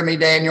 Jeremy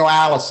Daniel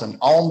Allison,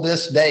 on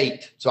this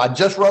date, so I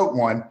just wrote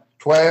one,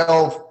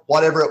 12,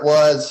 whatever it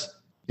was,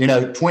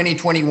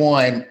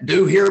 2021,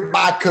 do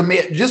hereby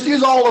commit. Just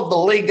use all of the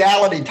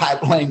legality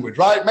type language,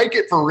 right? Make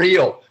it for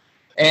real.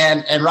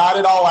 And write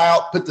it all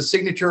out, put the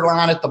signature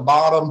line at the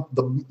bottom.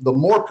 The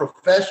more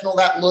professional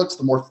that looks,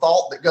 the more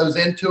thought that goes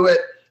into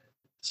it.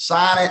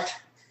 Sign it,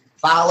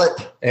 file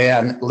it,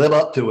 and live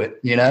up to it,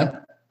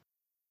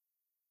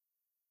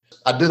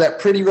 I do that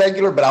pretty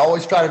regular, but I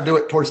always try to do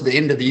it towards the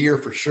end of the year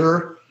for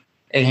sure.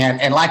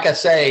 And like I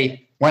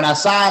say, when I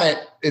sign it,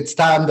 it's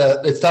time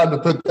to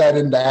put that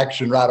into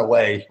action right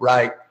away,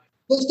 right?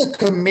 Just to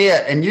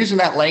commit, and using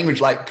that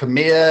language like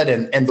commit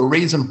and the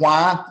reason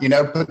why,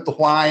 put the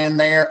why in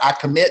there. I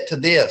commit to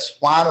this.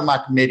 Why am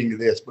I committing to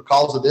this?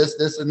 Because of this,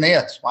 this, and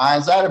this. Why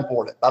is that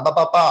important? Blah, blah,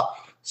 blah, blah.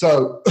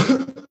 So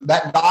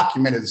that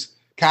document is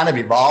kind of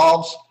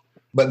evolves,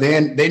 but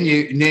then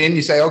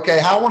you say, okay,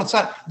 how I want to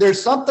sign.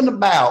 There's something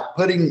about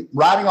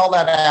writing all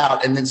that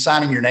out and then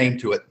signing your name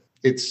to it.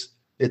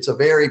 It's a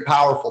very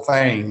powerful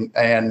thing.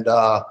 And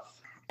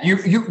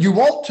you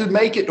want to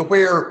make it to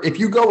where if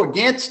you go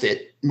against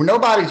it,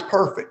 nobody's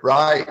perfect,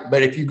 right?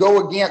 But if you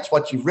go against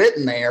what you've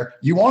written there,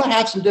 you want to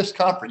have some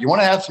discomfort. You want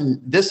to have some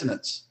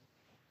dissonance.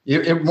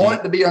 You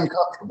want it to be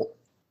uncomfortable.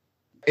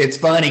 It's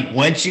funny.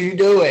 Once you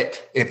do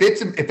it, if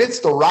it's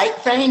the right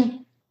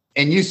thing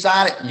and you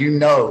sign it,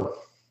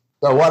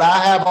 So what I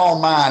have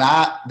on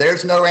mine,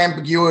 there's no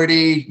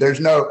ambiguity. There's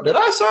no, did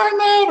I sign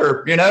that?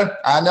 Or,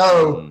 I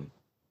know.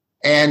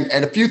 And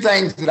a few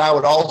things that I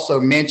would also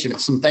mention,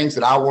 some things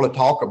that I want to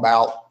talk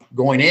about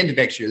going into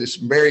next year. This is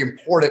very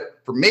important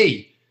for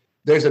me.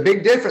 There's a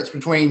big difference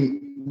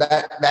between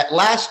that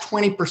last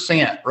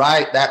 20%,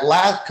 right? That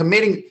last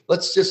committing,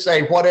 let's just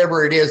say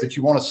whatever it is that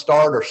you want to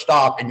start or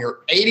stop, and you're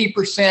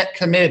 80%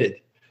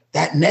 committed.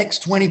 That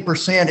next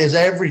 20% is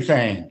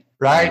everything,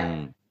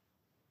 right?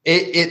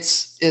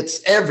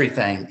 It's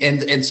everything.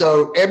 And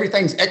so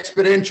everything's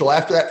exponential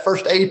after that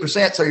first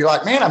 80%. So you're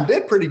like, man, I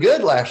did pretty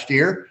good last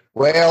year.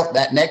 Well,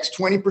 that next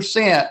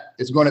 20%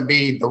 is going to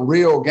be the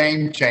real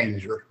game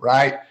changer,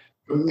 right?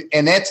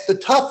 And that's the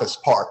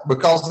toughest part,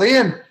 because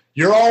then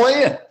you're all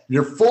in.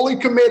 You're fully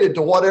committed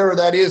to whatever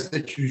that is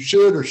that you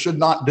should or should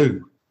not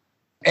do.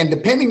 And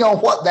depending on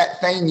what that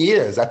thing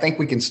is, I think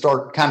we can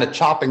start kind of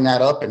chopping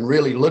that up and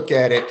really look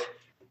at it.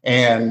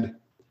 And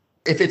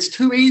if it's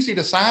too easy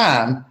to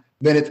sign,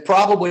 then it's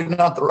probably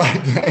not the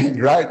right thing,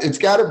 right? It's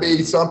got to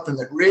be something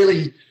that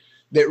really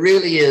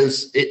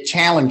is, it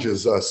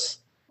challenges us.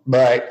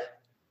 But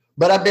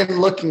I've been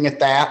looking at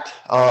that.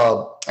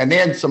 And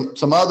then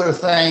some other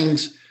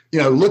things,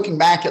 looking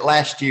back at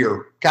last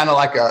year, kind of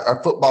like a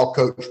football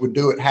coach would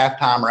do at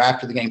halftime or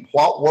after the game.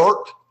 What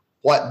worked?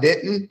 What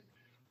didn't?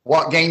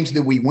 What games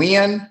did we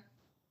win?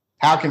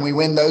 How can we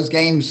win those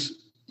games?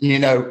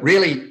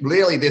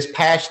 Really this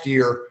past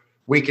year,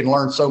 we can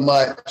learn so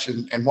much.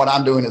 And what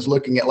I'm doing is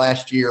looking at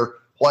last year.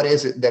 What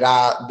is it that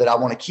I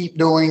want to keep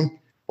doing?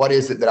 What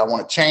is it that I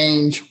want to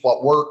change?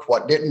 What worked?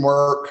 What didn't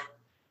work?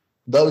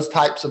 Those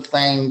types of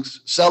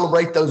things.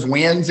 Celebrate those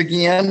wins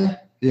again,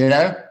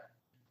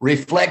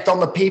 reflect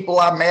on the people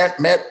I met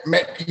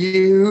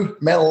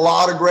a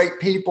lot of great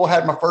people,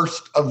 had my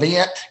first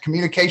event,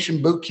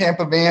 communication boot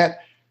camp event,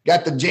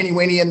 got the Jenny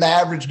Winnie and the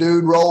average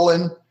dude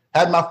rolling,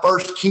 had my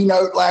first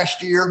keynote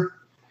last year.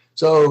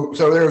 So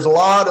there's a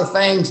lot of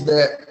things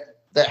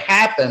that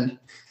happened.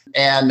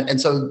 And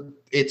so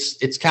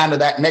it's kind of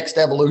that next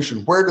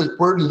evolution. Where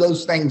do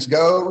those things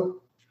go?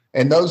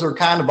 And those are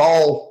kind of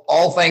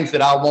all things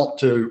that I want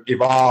to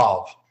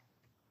evolve.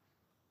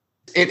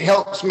 It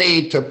helps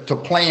me to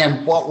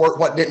plan what worked,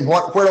 what didn't,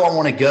 where do I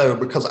want to go?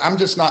 Because I'm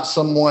just not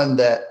someone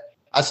that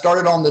I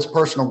started on this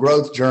personal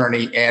growth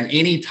journey. And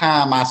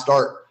anytime I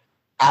start,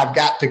 I've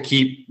got to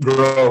keep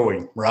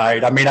growing,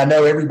 right? I mean, I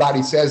know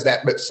everybody says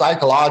that, but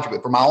psychologically,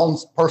 for my own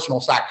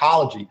personal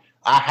psychology,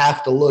 I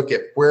have to look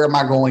at where am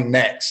I going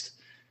next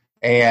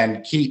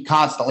and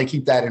constantly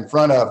keep that in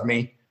front of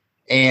me.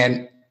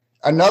 And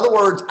in other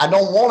words, I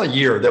don't want a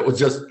year that was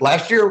just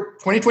last year.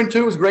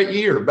 2022 was a great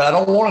year, but I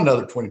don't want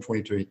another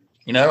 2022.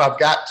 I've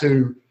got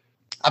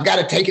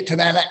to take it to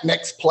that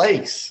next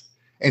place.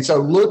 And so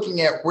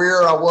looking at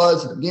where I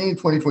was at the beginning of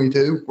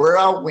 2022, where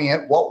I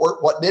went, what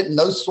worked, what didn't,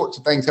 those sorts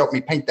of things help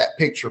me paint that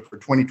picture for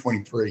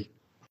 2023.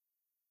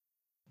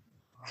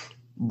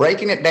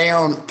 Breaking it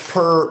down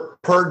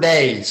per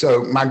day.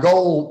 So my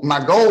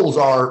goals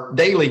are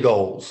daily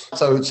goals.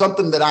 So it's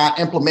something that I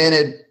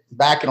implemented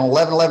back in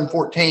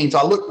 11/11/14. So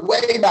I looked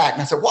way back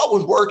and I said, what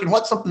was working?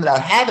 What's something that I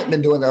haven't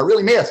been doing that I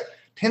really miss?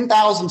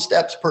 10,000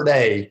 steps per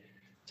day.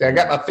 So I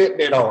got my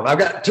Fitbit on. I've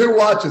got 2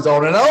 watches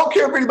on, and I don't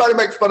care if anybody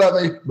makes fun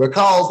of me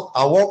because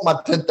I want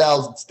my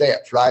 10,000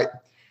 steps, right?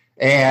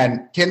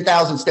 And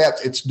 10,000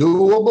 steps, it's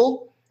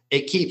doable.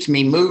 it keeps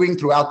me moving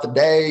throughout the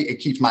day. It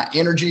keeps my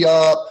energy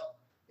up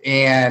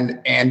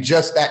and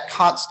just that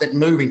constant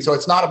moving. So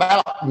it's not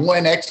about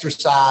one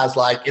exercise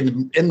like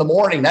in the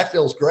morning. That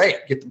feels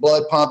great. Get the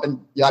blood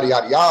pumping, yada,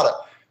 yada, yada.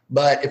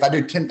 But if I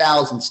do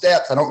 10,000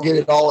 steps, I don't get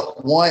it all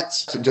at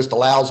once. It just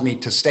allows me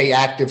to stay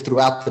active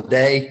throughout the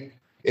day.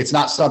 It's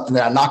not something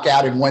that I knock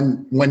out in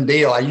one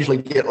deal. I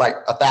usually get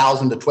like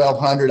 1,000 to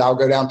 1,200. I'll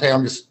go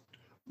downtown, just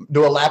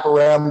do a lap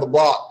around the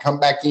block, come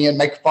back in,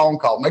 make a phone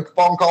call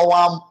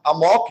while I'm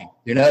walking,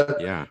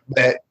 Yeah.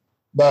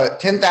 But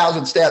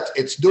 10,000 steps,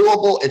 it's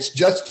doable. It's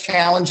just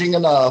challenging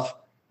enough.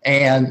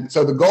 And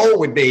so the goal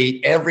would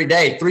be every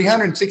day,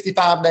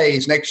 365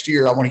 days next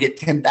year, I want to get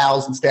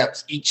 10,000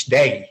 steps each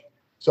day.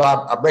 So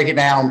I break it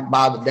down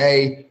by the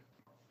day.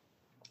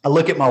 I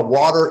look at my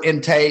water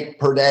intake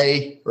per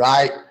day,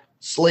 right?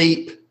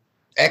 Sleep,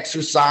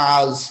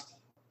 exercise.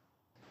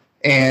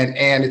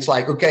 And it's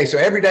like, okay, so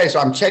every day, so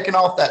I'm checking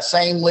off that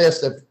same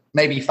list of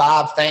maybe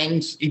 5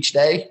 things each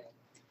day.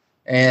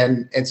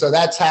 And so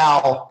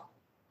I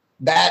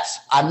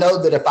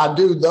know that if I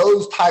do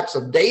those types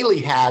of daily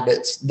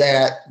habits,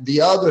 that the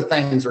other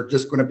things are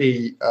just going to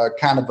be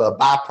kind of a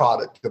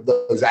byproduct of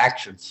those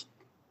actions.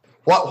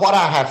 What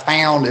I have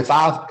found, if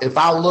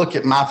I look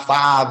at my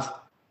 5,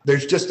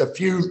 there's just a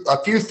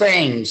few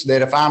things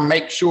that if I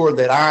make sure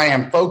that I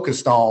am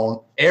focused on,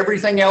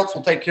 everything else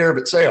will take care of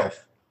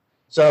itself.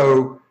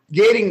 So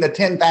getting the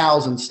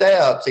 10,000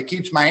 steps, it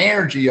keeps my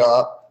energy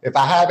up. If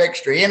I have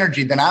extra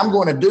energy, then I've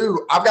got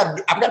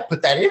to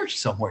put that energy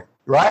somewhere,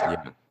 right?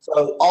 Yeah.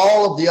 So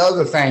all of the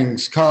other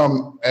things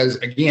come as a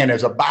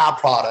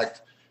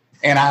byproduct.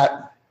 And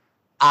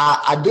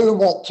I do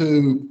want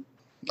to,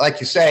 like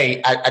you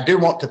say, I do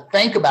want to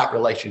think about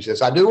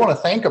relationships. I do want to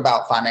think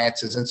about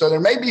finances. And so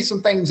there may be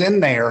some things in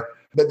there,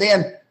 but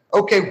then,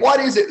 okay, what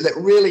is it that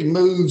really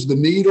moves the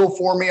needle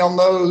for me on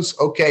those?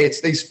 Okay, it's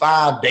these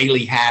 5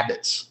 daily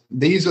habits.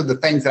 These are the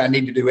things that I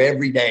need to do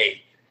every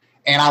day.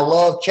 And I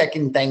love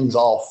checking things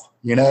off,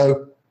 Yeah.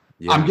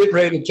 I'm getting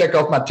ready to check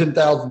off my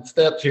 10,000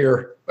 steps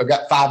here. I've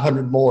got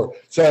 500 more.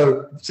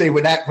 So see,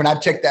 when I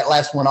check that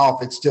last one off,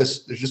 there's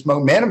just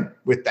momentum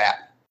with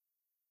that.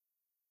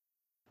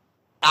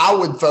 I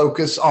would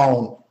focus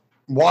on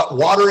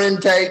water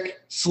intake,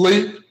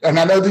 sleep, and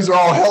I know these are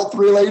all health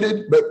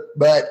related, but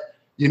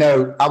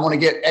I want to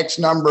get X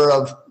number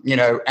of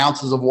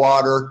ounces of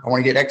water. I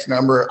want to get X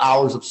number of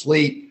hours of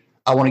sleep.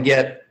 I want to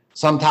get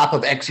some type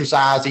of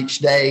exercise each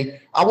day.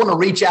 I want to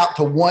reach out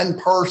to one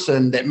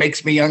person that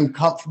makes me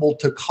uncomfortable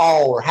to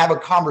call or have a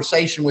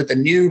conversation with a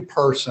new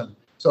person.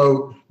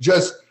 So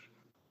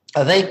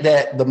I think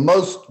that the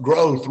most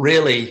growth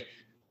really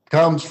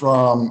comes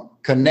from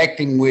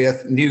connecting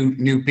with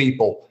new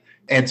people.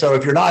 And so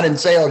if you're not in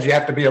sales, you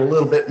have to be a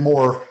little bit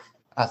more,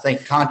 I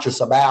think,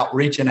 conscious about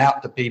reaching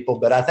out to people.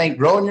 But I think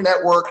growing your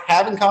network,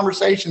 having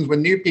conversations with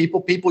new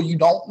people you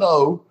don't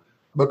know,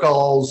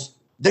 because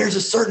there's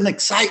a certain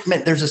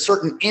excitement, there's a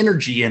certain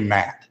energy in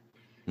that.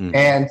 Mm-hmm.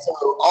 And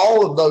so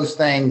all of those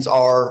things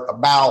are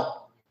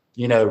about,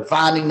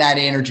 finding that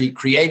energy,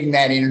 creating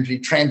that energy,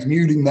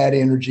 transmuting that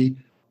energy.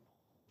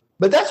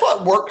 But that's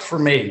what works for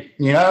me,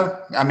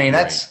 I mean,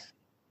 that's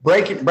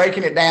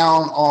breaking it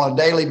down on a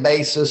daily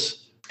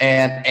basis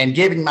and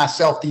giving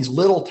myself these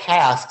little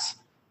tasks,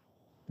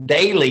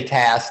 daily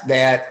tasks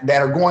that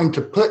are going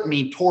to put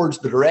me towards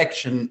the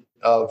direction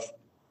of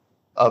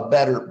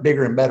better,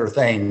 bigger and better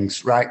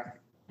things, right?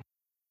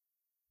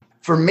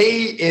 For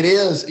me, it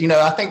is,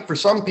 I think for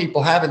some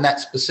people having that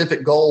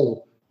specific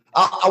goal,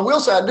 I will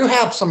say I do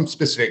have some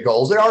specific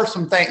goals. There are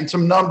some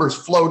numbers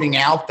floating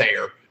out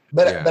there,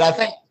 but I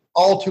think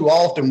all too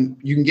often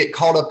you can get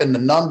caught up in the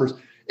numbers.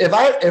 If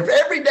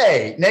every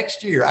day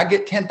next year I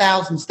get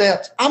 10,000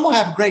 steps, I'm going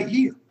to have a great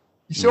year.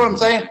 You see what I'm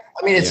saying?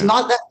 I mean, it's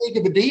not that big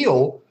of a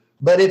deal,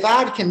 but if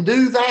I can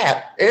do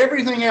that,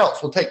 everything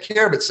else will take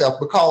care of itself,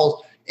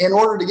 because in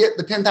order to get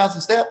the 10,000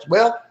 steps,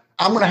 well,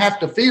 I'm going to have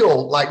to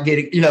feel like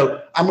getting,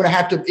 I'm going to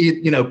have to,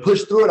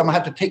 push through it. I'm going to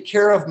have to take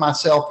care of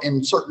myself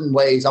in certain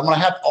ways. I'm going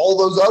to have all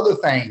those other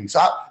things.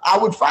 I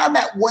would find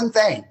that one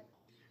thing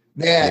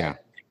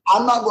that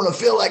I'm not going to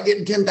feel like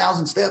getting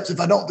 10,000 steps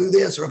if I don't do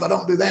this or if I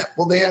don't do that.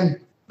 Well,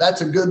 then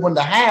that's a good one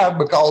to have,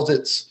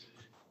 because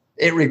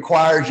it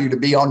requires you to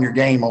be on your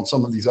game on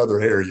some of these other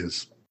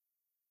areas.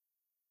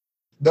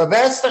 The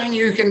best thing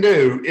you can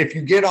do if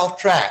you get off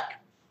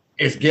track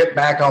is get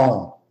back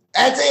on.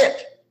 That's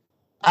it.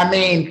 I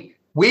mean,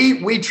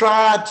 we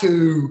try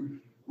to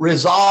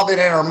resolve it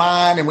in our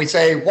mind and we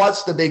say,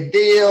 what's the big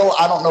deal?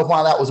 I don't know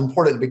why that was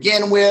important to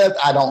begin with.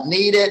 I don't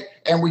need it.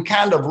 And we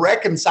kind of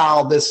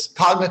reconcile this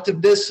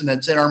cognitive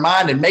dissonance in our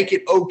mind and make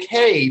it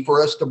okay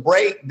for us to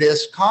break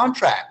this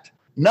contract.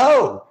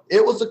 No,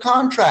 it was a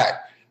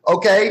contract.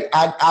 Okay,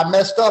 I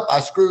messed up.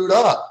 I screwed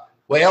up.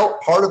 Well,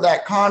 part of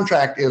that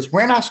contract is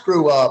when I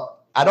screw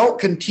up, I don't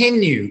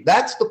continue.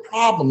 That's the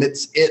problem.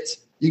 It's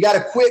you got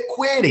to quit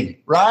quitting,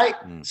 right?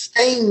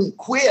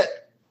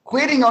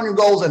 Quitting on your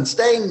goals and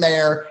staying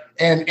there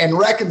and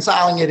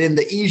reconciling it in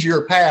the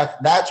easier path.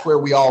 That's where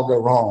we all go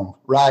wrong,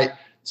 right?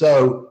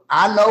 So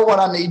I know what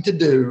I need to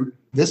do.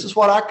 This is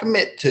what I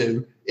commit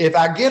to. If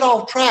I get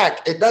off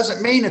track, it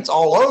doesn't mean it's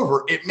all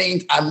over. It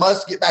means I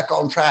must get back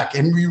on track.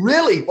 And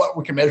what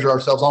we can measure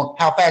ourselves on,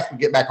 how fast we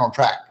get back on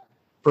track.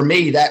 For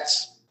me,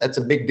 that's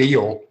a big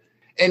deal.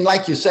 And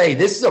like you say,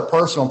 this is a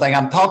personal thing.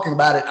 I'm talking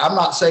about it. I'm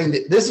not saying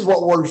that this is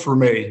what works for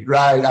me,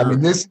 right? I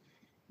mean, this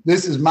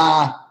is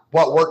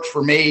what works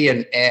for me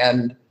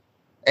and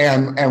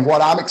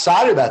what I'm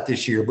excited about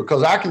this year,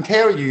 because I can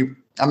tell you,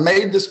 I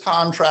made this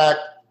contract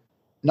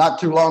not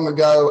too long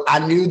ago. I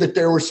knew that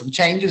there were some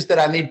changes that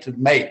I needed to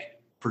make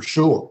for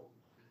sure.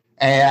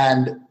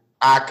 And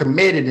I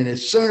committed. And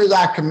as soon as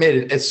I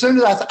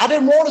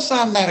didn't want to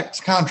sign that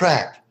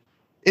contract.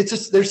 It's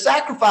just, there's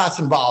sacrifice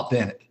involved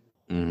in it.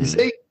 You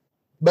see?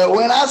 But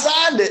when I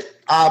signed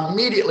it, I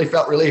immediately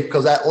felt relief,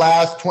 because that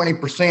last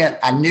 20%,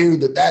 I knew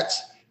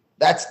that's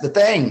the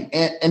thing.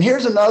 And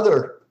here's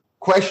another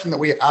question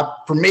that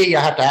for me,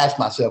 I have to ask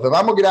myself. If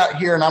I'm going to get out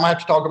here and I'm going to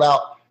have to talk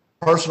about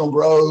personal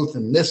growth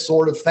and this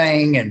sort of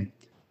thing, and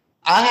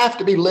I have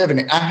to be living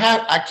it.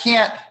 I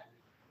can't,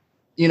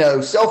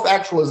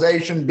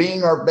 self-actualization,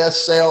 being our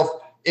best self.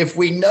 If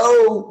we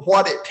know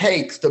what it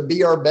takes to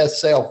be our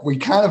best self, we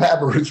kind of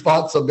have a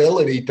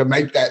responsibility to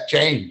make that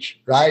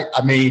change, right?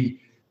 I mean,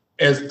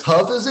 as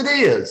tough as it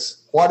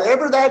is,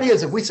 whatever that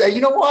is, if we say,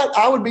 you know what,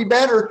 I would be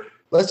better.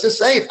 Let's just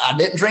say if I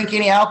didn't drink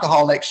any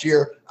alcohol next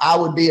year, I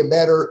would be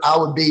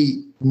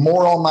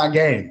more on my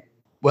game.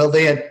 Well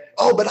then,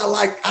 but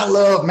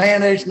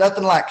there's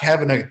nothing like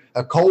having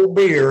a cold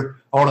beer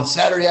on a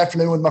Saturday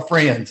afternoon with my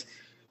friends.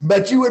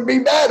 But you would be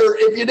better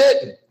if you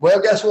didn't. Well,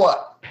 guess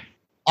what?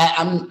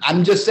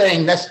 I'm just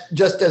saying, that's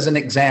just as an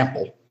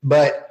example.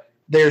 But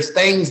there's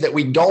things that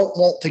we don't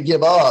want to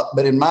give up.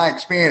 But in my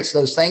experience,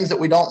 those things that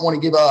we don't want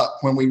to give up,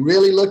 when we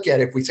really look at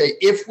it, if we say,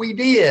 if we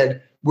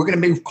did, we're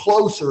going to move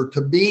closer to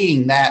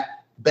being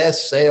that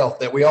best self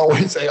that we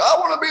always say, I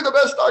want to be the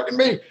best I can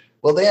be.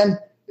 Well, then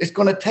it's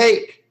going to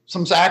take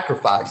some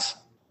sacrifice.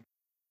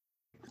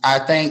 I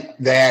think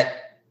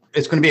that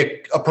it's going to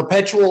be a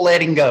perpetual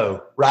letting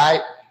go,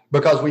 right?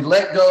 Because we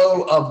let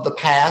go of the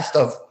past,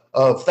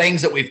 of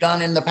things that we've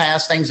done in the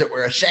past, things that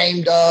we're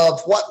ashamed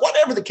of,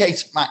 whatever the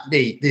case might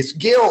be. This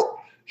guilt,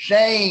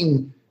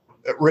 shame,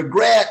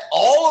 regret,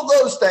 all of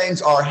those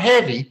things are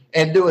heavy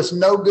and do us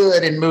no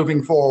good in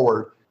moving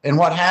forward. And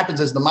what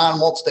happens is the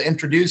mind wants to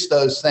introduce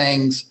those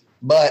things,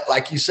 but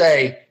like you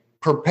say,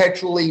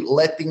 perpetually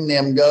letting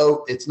them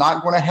go, it's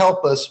not going to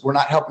help us. We're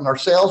not helping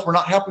ourselves. We're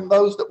not helping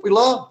those that we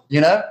love,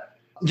 We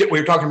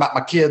were talking about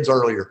my kids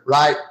earlier,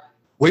 right?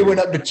 We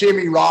went up to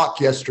Chimney Rock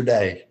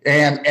yesterday,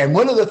 and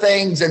one of the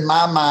things in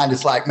my mind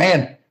is like,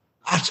 man,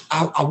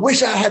 I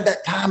wish I had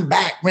that time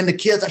back when the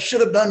kids, I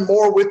should have done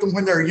more with them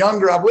when they're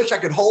younger. I wish I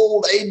could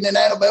hold Aiden and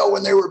Annabelle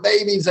when they were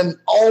babies and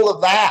all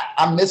of that.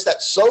 I miss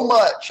that so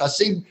much. I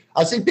see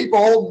people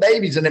holding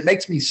babies and it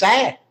makes me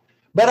sad,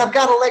 but I've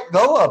got to let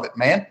go of it,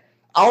 man.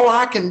 All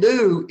I can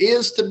do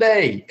is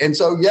today. And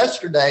so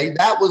yesterday,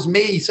 that was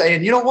me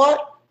saying, you know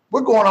what?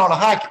 We're going on a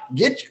hike.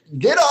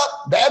 Get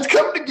up. Dad's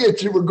coming to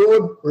get you. We're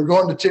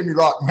going to Chimney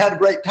Rock. We had a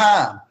great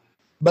time.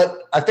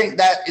 But I think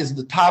that is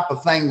the type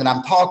of thing that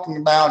I'm talking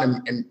about.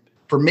 And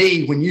for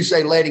me, when you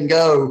say letting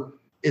go,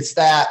 it's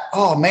that,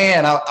 oh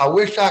man, I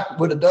wish I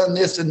would have done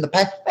this in the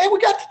past. Hey, we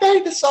got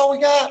today. This is all we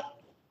got.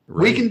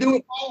 Right. We can do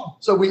it now.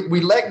 So we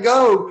let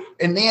go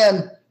and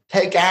then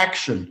take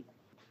action.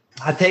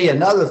 I tell you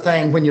another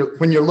thing, when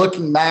you're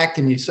looking back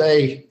and you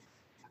say,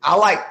 I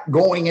like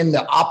going in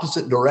the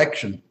opposite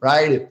direction,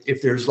 right?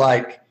 If there's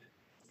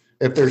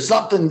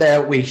something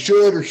that we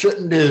should or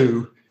shouldn't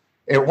do,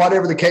 and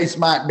whatever the case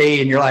might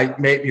be, and you're like,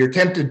 maybe you're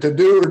tempted to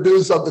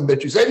do something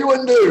that you said you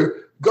wouldn't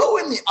do, go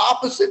in the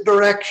opposite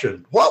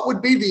direction. What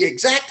would be the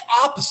exact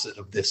opposite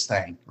of this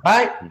thing,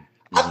 right?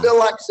 Mm-hmm. I feel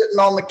like sitting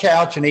on the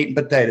couch and eating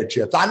potato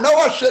chips. I know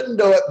I shouldn't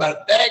do it,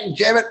 but dang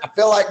it, I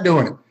feel like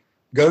doing it.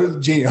 Go to the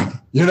gym,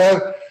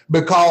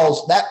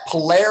 because that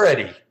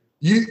polarity,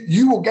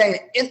 you will gain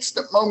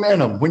instant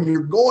momentum when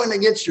you're going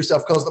against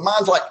yourself, because the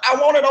mind's like, I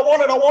want it.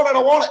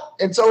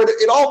 And so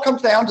it all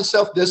comes down to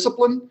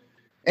self-discipline.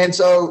 And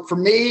so for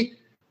me,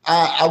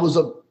 I was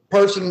a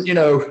person,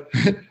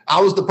 I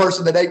was the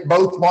person that ate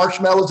both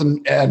marshmallows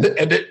and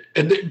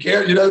didn't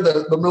care,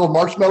 the little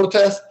marshmallow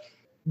test.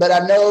 But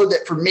I know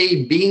that for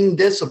me, being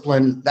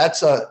disciplined,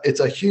 it's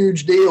a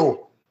huge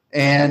deal.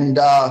 And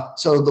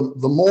so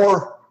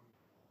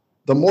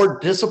the more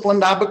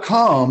disciplined I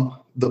become,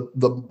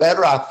 the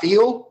better I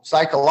feel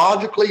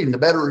psychologically and the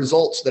better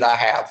results that I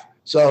have.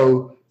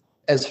 So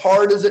as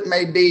hard as it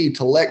may be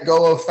to let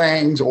go of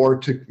things or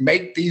to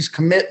make these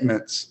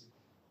commitments,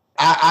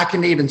 I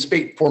can even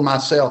speak for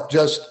myself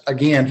just,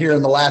 again, here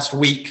in the last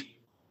week,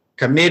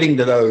 committing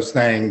to those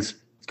things.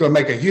 It's going to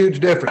make a huge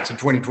difference in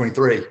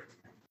 2023.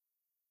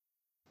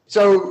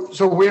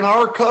 So when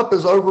our cup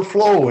is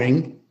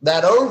overflowing,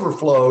 that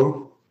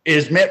overflow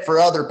is meant for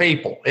other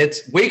people.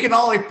 We can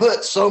only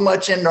put so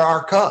much into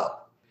our cup.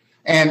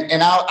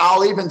 And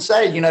I'll even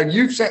say,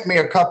 you've sent me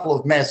a couple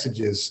of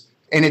messages,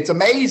 and it's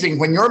amazing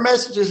when your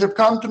messages have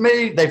come to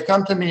me, they've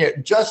come to me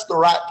at just the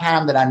right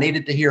time that I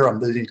needed to hear them,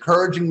 those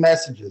encouraging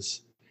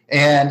messages.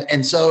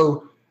 And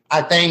so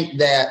I think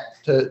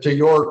that to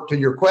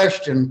your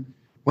question,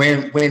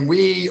 when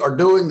we are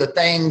doing the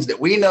things that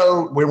we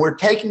know, when we're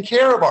taking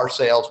care of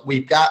ourselves,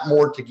 we've got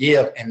more to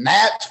give. And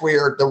that's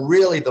where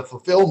the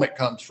fulfillment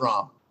comes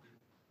from.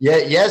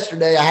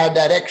 Yesterday I had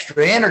that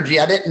extra energy.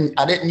 I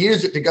didn't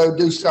use it to go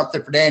do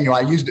something for Daniel.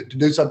 I used it to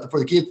do something for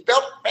the kids. It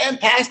felt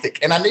fantastic.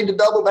 And I need to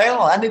double down.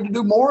 I need to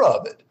do more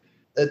of it.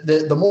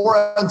 The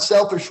more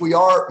unselfish we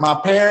are, my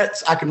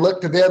parents, I can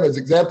look to them as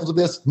examples of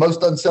this,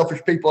 most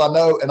unselfish people I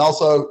know, and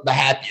also the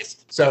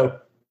happiest. So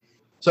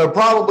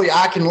probably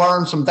I can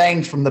learn some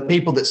things from the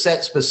people that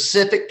set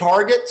specific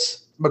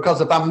targets,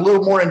 because if I'm a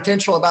little more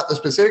intentional about the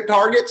specific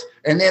targets,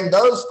 and then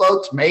those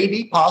folks,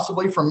 maybe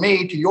possibly from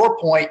me, to your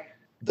point,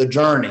 the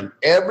journey.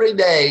 Every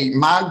day,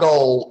 my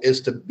goal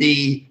is to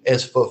be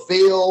as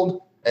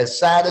fulfilled, as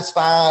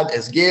satisfied,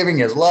 as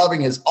giving, as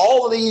loving, as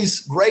all of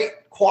these great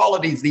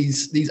qualities,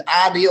 these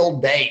ideal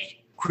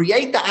day.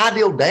 Create the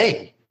ideal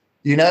day,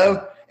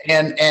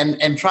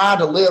 and try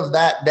to live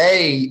that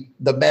day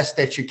the best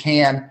that you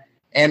can.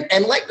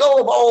 And let go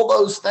of all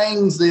those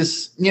things,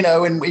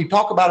 and we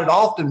talk about it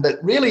often,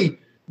 but really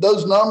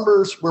those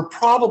numbers were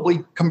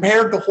probably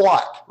compared to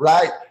what,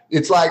 right?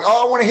 It's like,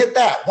 oh, I want to hit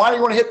that. Why do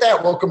you want to hit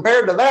that? Well,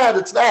 compared to that,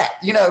 it's that.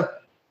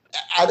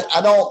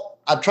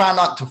 I try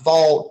not to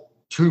fall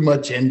too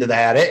much into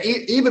that.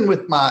 Even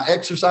with my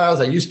exercise,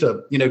 I used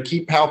to,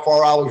 keep how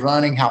far I was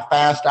running, how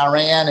fast I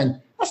ran.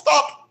 And I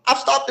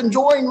stopped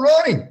enjoying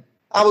running.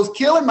 I was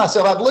killing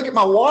myself. I'd look at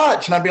my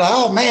watch and I'd be like,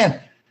 oh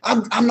man,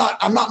 I'm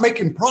not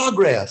making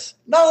progress.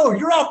 No,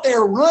 you're out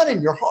there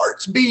running. Your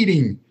heart's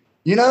beating,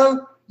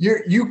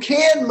 You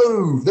can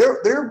move.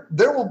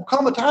 There will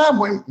come a time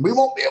when we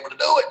won't be able to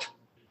do it.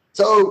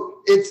 So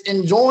it's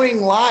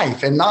enjoying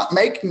life and not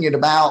making it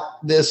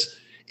about this.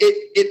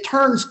 It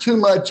turns too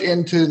much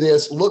into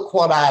this, look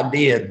what I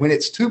did, when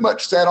it's too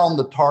much set on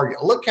the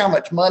target. Look how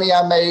much money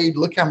I made.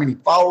 Look how many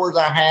followers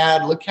I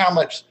had. Look how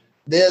much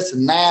this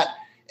and that.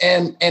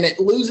 And it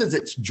loses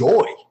its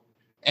joy.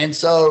 And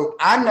so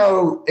I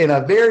know in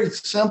a very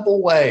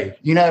simple way,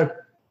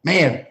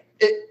 man,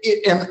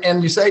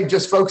 and you say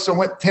just focus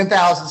on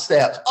 10,000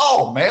 steps.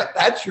 Oh man,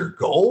 that's your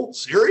goal?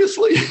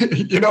 Seriously?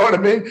 You know what I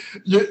mean?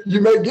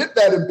 You may get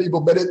that in people,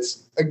 but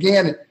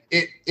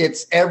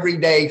it's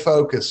everyday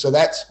focus. So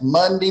that's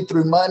Monday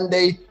through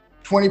Monday,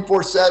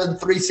 24/7,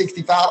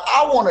 365.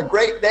 I want a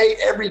great day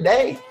every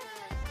day.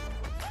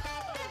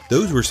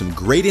 Those were some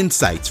great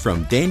insights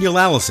from Daniel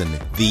Allison,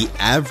 the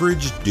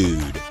average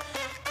dude.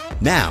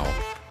 Now,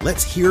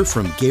 let's hear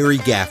from Gary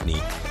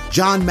Gaffney,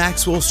 John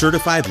Maxwell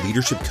certified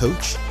leadership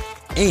coach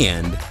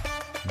and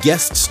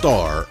guest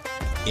star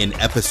in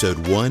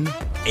episode 1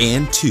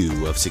 and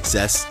 2 of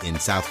Success in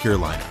South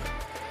Carolina.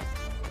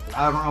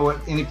 I don't know what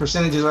any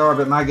percentages are,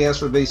 but my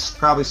guess would be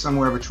probably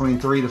somewhere between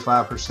 3 to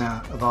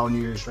 5% of all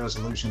New Year's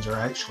resolutions are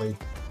actually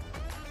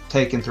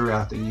taken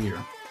throughout the year.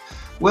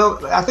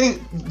 Well, I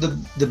think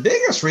the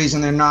biggest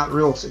reason they're not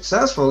real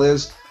successful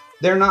is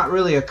they're not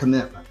really a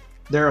commitment.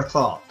 They're a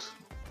thought.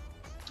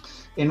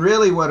 And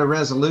really what a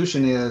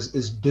resolution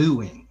is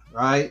doing,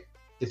 right?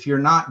 If you're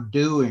not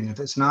doing, if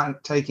it's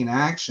not taking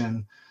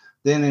action,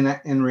 then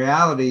in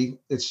reality,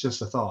 it's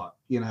just a thought,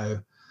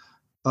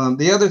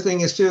 The other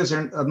thing is too, is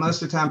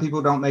most of the time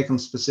people don't make them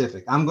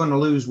specific. I'm going to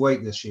lose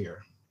weight this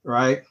year,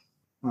 right?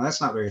 Well,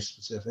 that's not very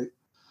specific.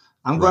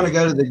 I'm going to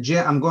go to the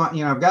gym.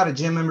 I've got a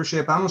gym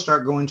membership. I'm going to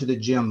start going to the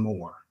gym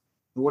more.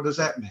 What does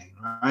that mean,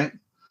 right?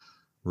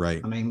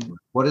 Right. I mean,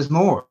 what is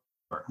more,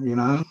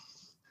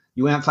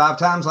 You went 5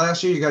 times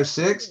last year, you go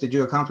 6. Did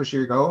you accomplish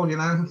your goal,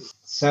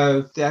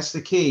 So that's the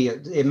key.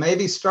 It may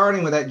be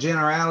starting with that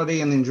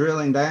generality and then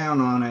drilling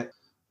down on it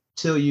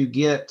till you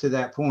get to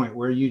that point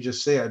where you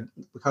just said,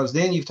 because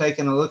then you've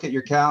taken a look at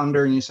your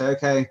calendar and you say,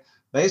 okay,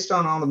 based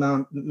on all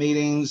the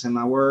meetings and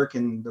my work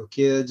and the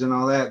kids and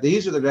all that,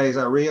 these are the days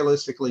I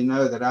realistically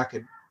know that I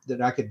could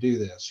do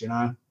this,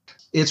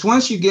 It's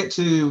once you get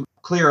to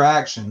clear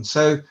action.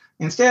 So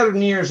instead of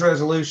New Year's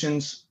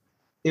resolutions,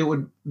 it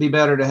would be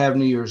better to have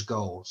New Year's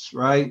goals,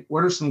 right?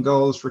 What are some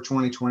goals for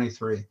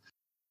 2023?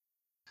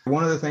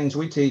 One of the things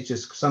we teach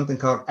is something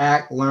called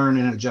act, learn,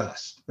 and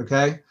adjust,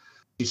 okay?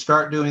 You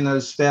start doing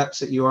those steps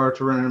that you are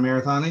to run a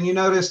marathon, and you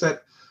notice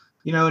that,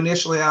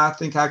 initially I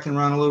think I can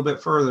run a little bit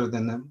further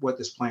than what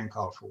this plan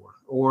called for.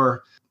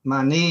 Or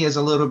my knee is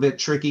a little bit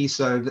tricky,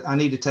 so I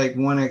need to take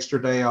 1 extra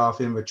day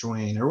off in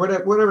between, or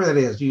whatever that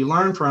is. You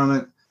learn from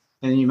it,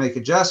 and you make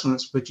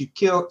adjustments, but you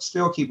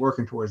still keep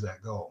working towards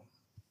that goal.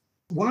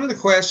 One of the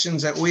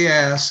questions that we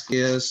ask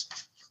is,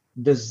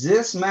 does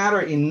this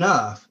matter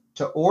enough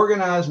to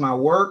organize my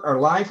work or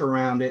life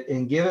around it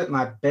and give it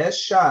my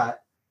best shot,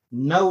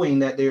 knowing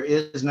that there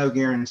is no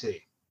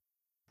guarantee?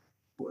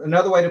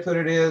 Another way to put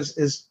it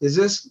is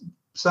this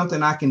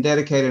something I can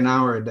dedicate an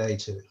hour a day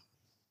to?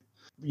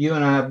 You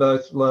and I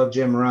both love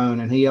Jim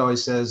Rohn, and he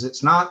always says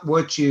it's not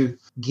what you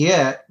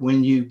get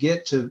when you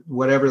get to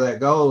whatever that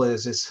goal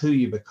is, it's who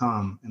you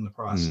become in the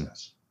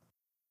process.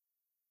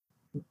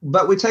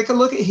 But we take a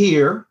look at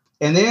here,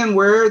 and then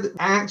where the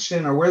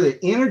action or where the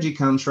energy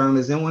comes from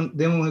is then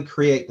when we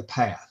create the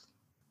path.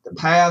 The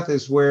path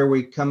is where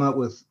we come up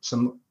with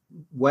some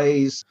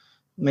ways,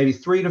 maybe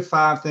 3 to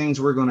 5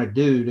 things we're going to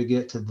do to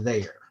get to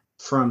there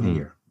from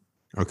here.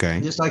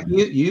 Okay. Just like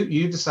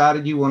you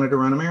decided you wanted to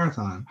run a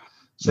marathon.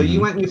 So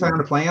you went and you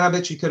found a plan. I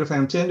bet you could have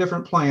found 10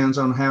 different plans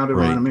on how to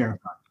run a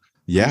marathon.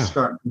 Yeah.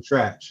 Start from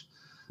scratch.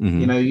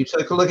 You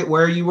took a look at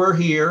where you were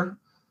here,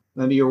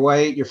 maybe your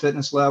weight, your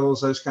fitness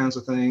levels, those kinds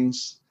of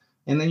things.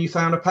 And then you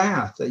found a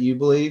path that you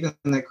believe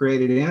in that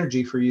created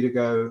energy for you to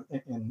go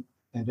and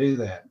do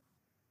that.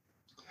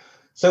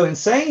 So in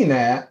saying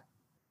that,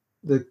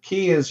 the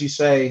key is you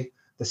say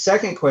the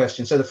second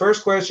question. So the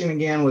first question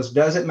again was,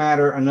 does it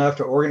matter enough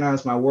to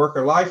organize my work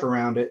or life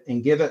around it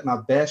and give it my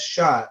best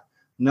shot,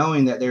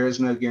 knowing that there is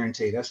no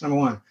guarantee? That's number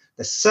one.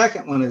 The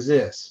second one is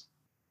this.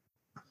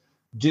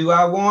 Do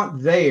I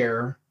want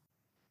the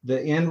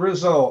end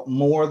result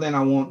more than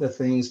I want the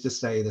things to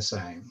stay the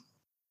same?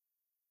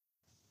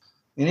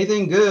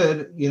 Anything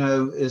good,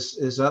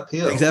 is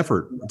uphill. It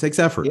takes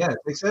effort. Yeah, it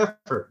takes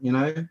effort,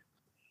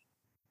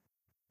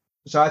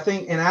 So I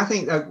think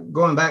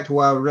going back to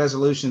why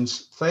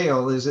resolutions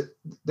fail is that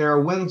they're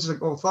a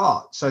whimsical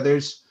thought. So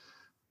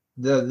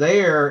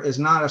there is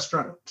not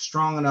a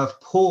strong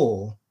enough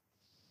pull.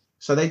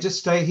 So they just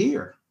stay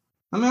here.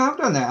 I mean, I've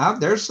done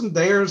that. There's some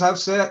dares I've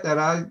set that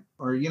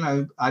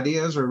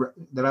ideas or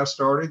that I've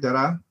started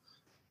that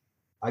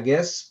I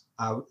guess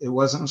it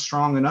wasn't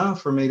strong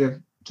enough for me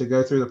to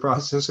go through the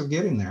process of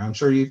getting there. I'm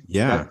sure you've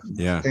got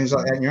things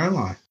like that in your own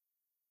life.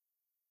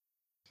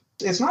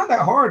 It's not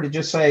that hard to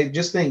just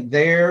think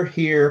there,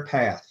 here,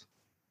 path.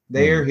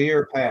 There,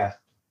 here, path.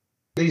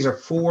 These are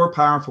 4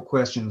 powerful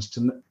questions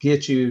to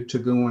get you to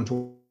going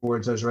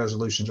towards those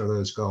resolutions or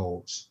those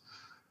goals.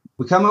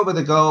 We come up with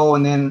a goal,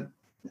 and then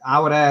I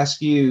would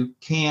ask you,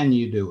 can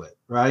you do it?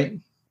 Right?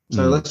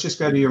 So let's just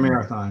go to your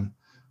marathon.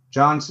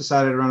 John's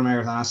decided to run a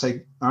marathon. I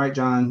say, all right,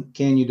 John,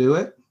 can you do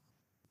it?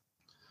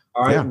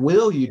 All right,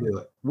 will you do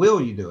it?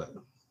 Will you do it?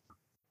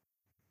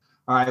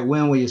 All right,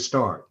 when will you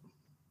start?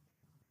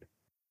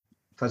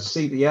 Because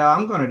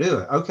I'm going to do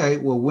it. Okay,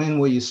 well, when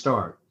will you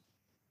start?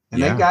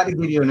 And they've got to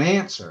give you an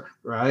answer,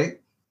 right?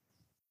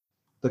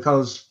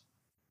 Because,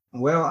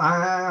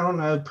 I don't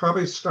know,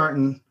 probably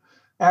starting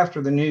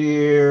after the new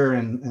year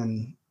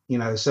and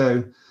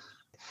so.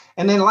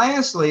 And then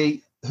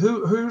lastly,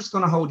 who's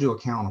going to hold you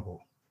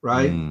accountable,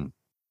 right?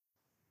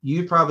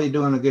 You're probably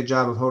doing a good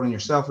job of holding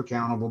yourself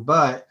accountable,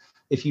 but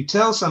if you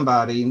tell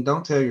somebody, and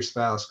don't tell your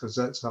spouse, because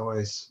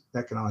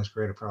that can always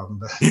create a problem.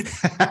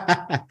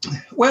 But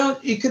well,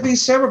 it could be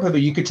several people.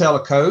 You could tell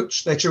a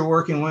coach that you're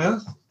working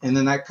with, and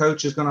then that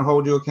coach is going to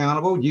hold you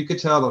accountable. You could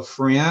tell a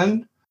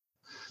friend.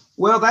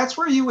 Well, that's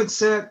where you would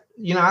set,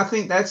 I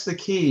think that's the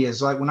key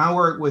is like when I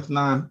work with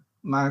my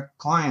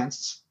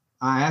clients,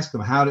 I ask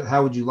them,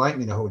 how would you like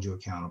me to hold you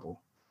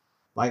accountable?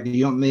 Like, do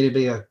you want me to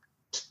be a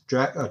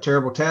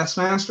terrible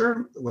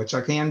taskmaster, which I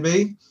can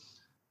be?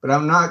 But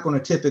I'm not going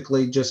to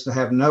typically just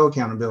have no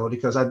accountability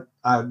because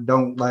I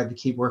don't like to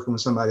keep working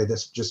with somebody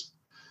that's just,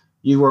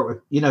 you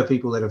work with,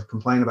 people that have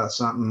complained about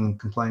something,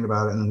 complained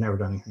about it, and never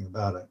done anything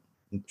about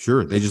it.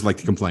 Sure. They just like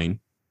to complain.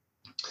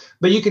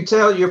 But you could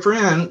tell your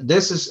friend,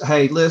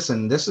 hey,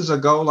 listen, this is a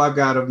goal I've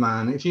got of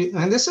mine.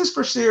 And this is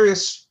for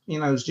serious,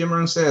 as Jim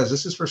Rohn says,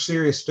 this is for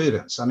serious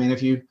students. I mean,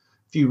 if you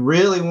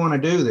really want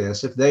to do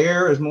this, if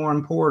there is more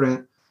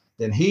important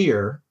than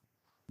here,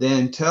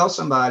 then tell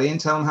somebody and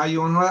tell them how you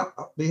want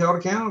to be held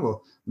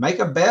accountable. Make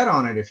a bet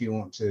on it if you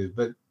want to,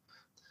 but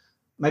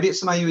maybe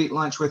it's somebody you eat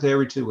lunch with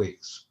every 2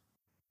 weeks.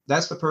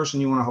 That's the person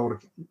you want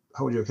to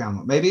hold you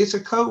accountable. Maybe it's a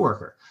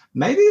coworker.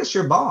 Maybe it's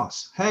your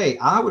boss. Hey,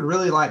 I would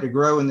really like to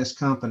grow in this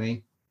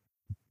company.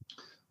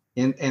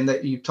 And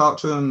that you talk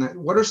to them,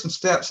 what are some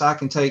steps I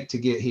can take to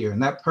get here?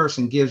 And that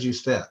person gives you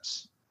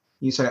steps.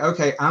 You say,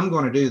 okay, I'm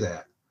going to do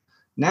that.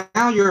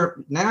 Now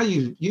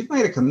you've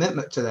made a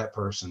commitment to that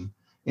person.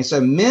 And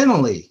so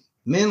mentally,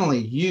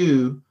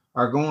 you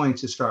are going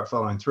to start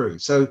following through.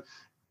 So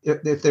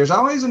if there's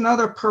always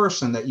another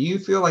person that you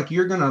feel like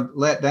you're going to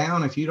let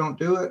down if you don't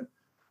do it,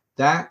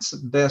 that's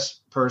the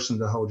best person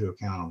to hold you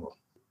accountable.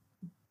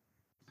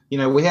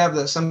 We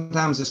have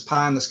sometimes this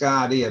pie in the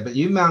sky idea, but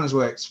you might as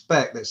well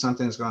expect that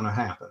something's going to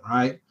happen,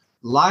 right?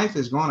 Life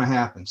is going to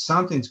happen.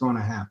 Something's going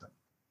to happen.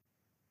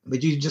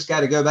 But you just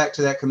got to go back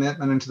to that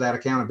commitment and to that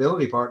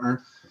accountability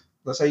partner.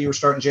 Let's say you were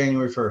starting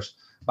January 1st.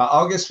 By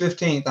August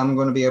 15th, I'm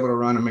going to be able to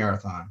run a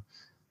marathon.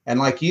 And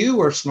like you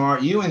were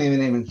smart, you ain't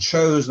even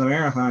chose the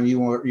marathon you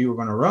were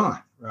going to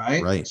run,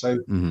 right? Right. So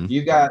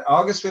you got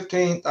August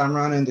 15th, I'm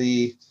running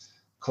the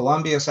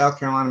Columbia, South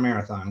Carolina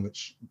Marathon,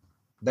 which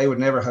they would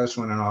never host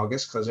one in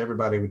August because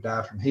everybody would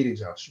die from heat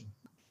exhaustion.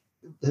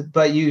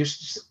 But you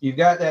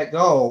got that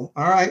goal.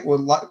 All right,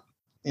 well,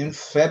 in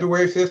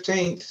February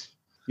 15th,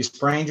 you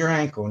sprained your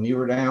ankle and you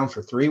were down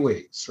for 3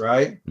 weeks,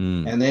 right?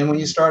 And then when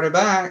you started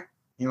back,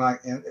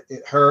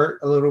 it hurt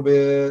a little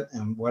bit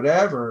and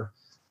whatever,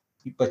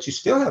 but you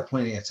still have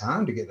plenty of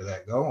time to get to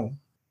that goal.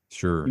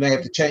 Sure. You may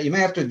have to check. You may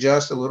have to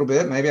adjust a little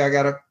bit. Maybe I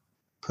got to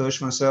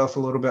push myself a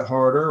little bit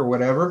harder or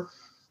whatever,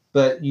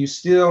 but you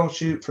still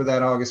shoot for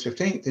that August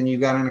 15th and you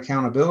got an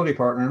accountability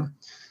partner.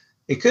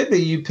 It could be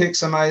you pick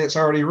somebody that's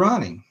already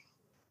running,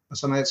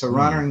 somebody that's a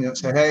runner, and you'll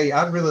say, hey,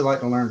 I'd really like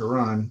to learn to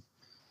run.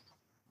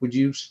 Would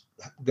you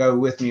go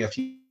with me a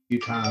few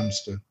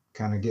times to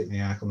kind of get me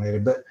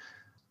acclimated? But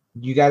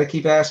you got to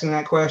keep asking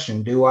that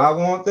question. Do I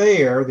want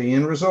the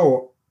end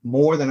result,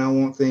 more than I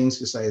want things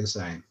to stay the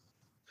same?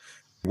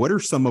 What are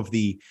some of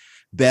the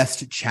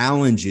best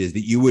challenges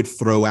that you would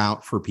throw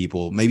out for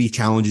people? Maybe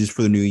challenges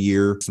for the new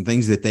year, some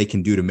things that they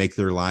can do to make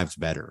their lives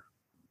better.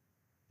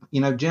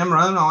 Jim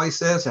Rohn always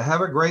says to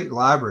have a great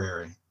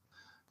library.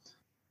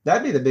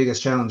 That'd be the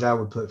biggest challenge I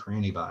would put for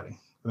anybody.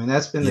 I mean,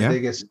 that's been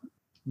the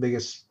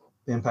biggest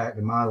impact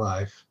in my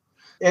life.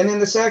 And then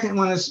the second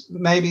one is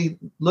maybe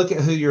look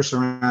at who you're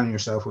surrounding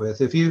yourself with.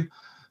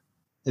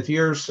 If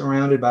you're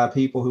surrounded by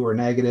people who are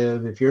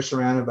negative, if you're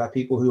surrounded by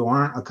people who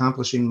aren't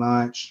accomplishing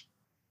much,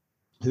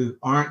 who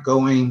aren't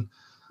going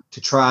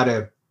to try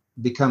to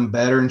become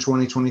better in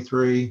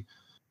 2023,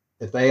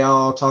 if they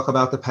all talk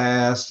about the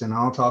past and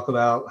all talk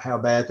about how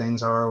bad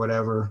things are or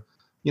whatever,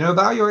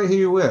 evaluate who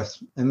you're with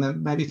and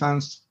then maybe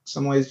find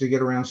some ways to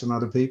get around some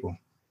other people.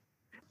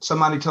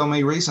 Somebody told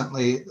me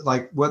recently,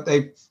 like what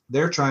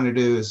they're trying to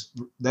do is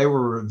they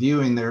were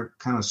reviewing their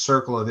kind of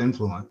circle of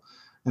influence,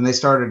 and they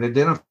started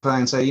identifying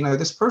and say,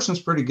 this person's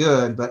pretty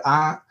good, but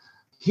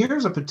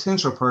here's a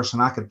potential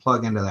person I could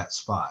plug into that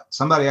spot.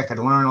 Somebody I could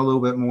learn a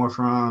little bit more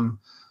from,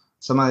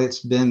 somebody that's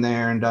been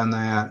there and done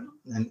that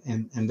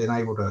and been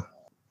able to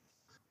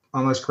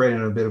almost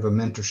creating a bit of a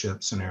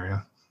mentorship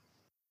scenario.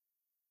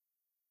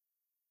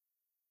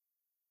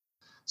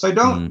 So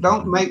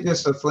don't make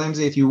this a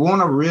flimsy. If you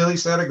want to really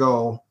set a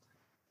goal,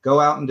 go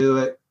out and do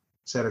it.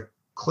 Set a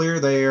clear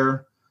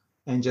there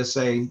and just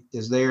say,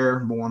 is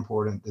there more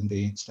important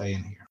than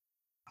staying here?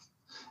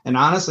 And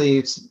honestly,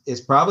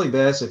 it's probably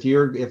best if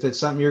it's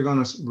something you're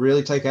going to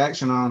really take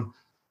action on,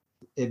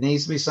 it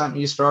needs to be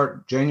something you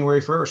start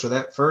January 1st.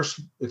 So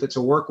if it's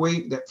a work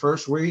week, that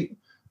first week,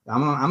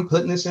 I'm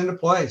putting this into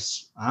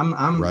place.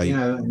 I'm right.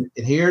 And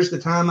here's the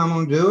time I'm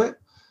going to do it,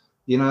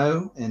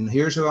 and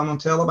here's who I'm going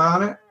to tell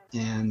about it,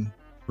 and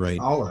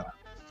all of that.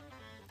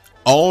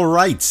 All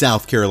right,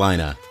 South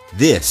Carolina,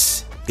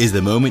 this is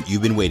the moment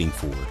you've been waiting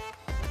for.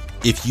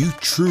 If you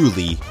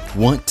truly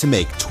want to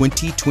make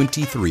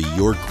 2023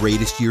 your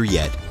greatest year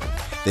yet,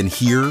 then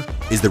here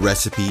is the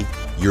recipe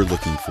you're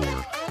looking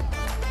for.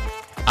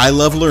 I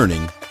love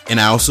learning, and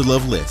I also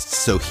love lists,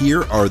 so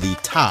here are the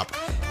top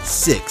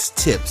 6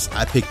 tips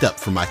I picked up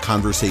from my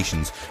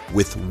conversations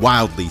with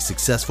wildly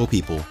successful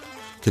people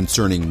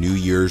concerning New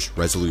Year's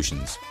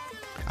resolutions.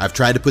 I've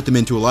tried to put them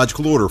into a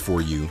logical order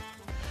for you.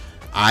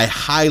 I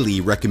highly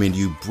recommend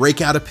you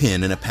break out a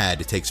pen and a pad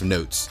to take some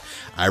notes.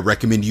 I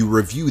recommend you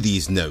review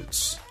these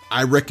notes.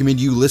 I recommend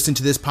you listen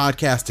to this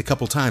podcast a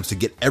couple times to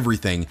get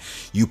everything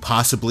you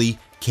possibly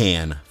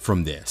can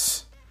from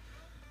this.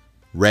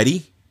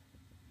 Ready?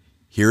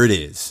 Here it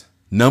is.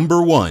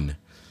 Number 1,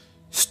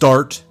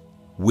 start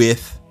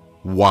with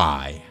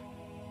why.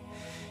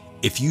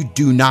 If you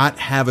do not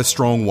have a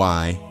strong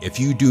why, if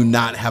you do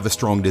not have a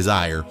strong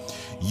desire,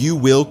 you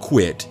will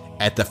quit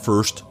at the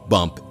first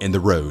bump in the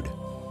road.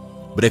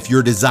 But if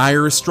your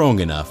desire is strong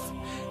enough,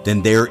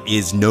 then there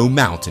is no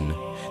mountain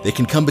that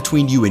can come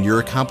between you and your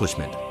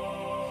accomplishment.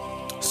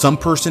 Some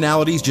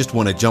personalities just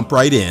want to jump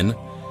right in,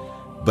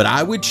 but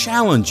I would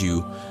challenge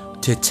you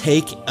to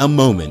take a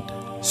moment,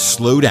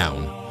 slow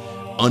down,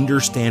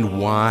 understand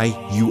why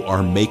you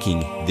are making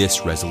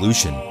this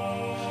resolution.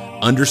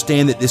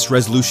 Understand that this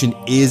resolution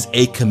is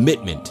a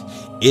commitment.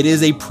 It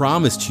is a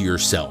promise to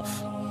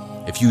yourself.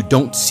 If you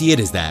don't see it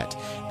as that,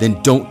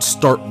 then don't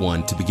start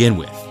one to begin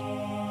with.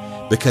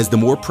 Because the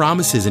more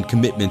promises and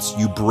commitments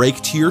you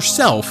break to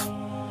yourself,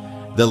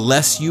 the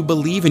less you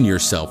believe in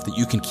yourself that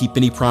you can keep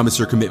any promise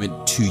or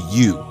commitment to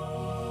you.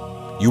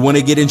 You want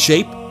to get in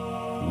shape?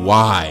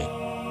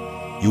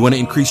 Why? You want to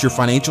increase your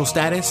financial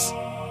status?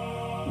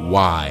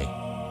 Why?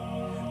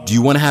 Do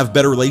you want to have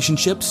better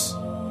relationships?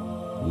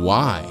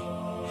 Why?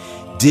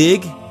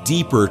 Dig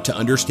deeper to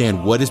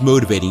understand what is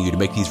motivating you to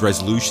make these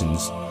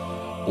resolutions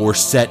or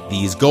set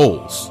these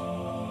goals.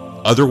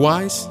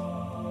 Otherwise,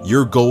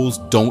 your goals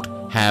don't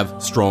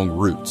have strong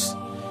roots,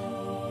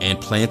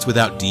 and plants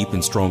without deep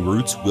and strong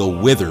roots will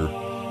wither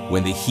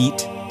when the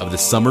heat of the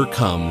summer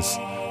comes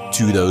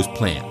to those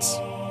plants.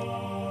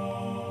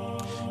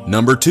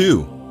 Number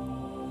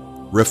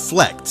 2,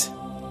 reflect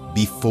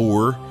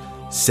before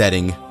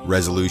setting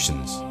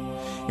resolutions.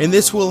 And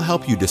this will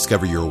help you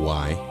discover your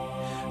why.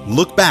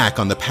 Look back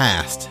on the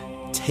past,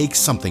 take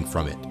something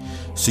from it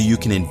so you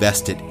can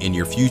invest it in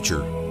your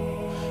future.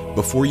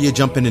 Before you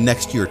jump into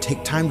next year,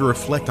 take time to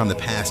reflect on the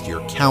past year.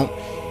 Count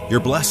your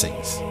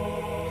blessings.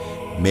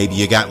 Maybe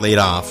you got laid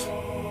off.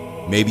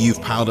 Maybe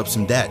you've piled up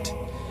some debt.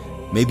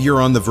 Maybe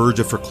you're on the verge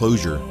of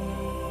foreclosure.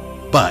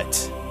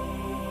 But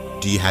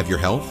do you have your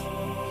health?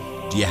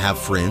 Do you have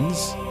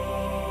friends?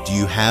 Do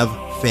you have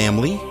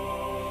family?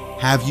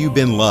 Have you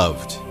been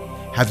loved?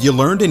 Have you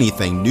learned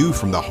anything new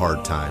from the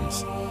hard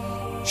times?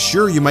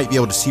 Sure, you might be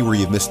able to see where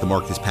you've missed the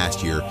mark this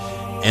past year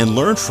and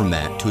learn from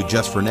that to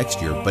adjust for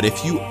next year. But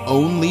if you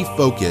only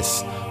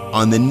focus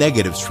on the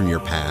negatives from your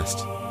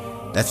past,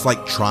 That's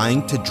like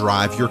trying to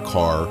drive your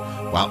car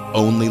while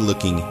only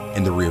looking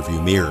in the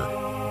rearview mirror.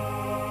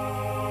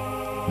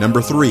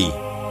 Number 3,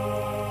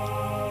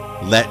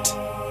 let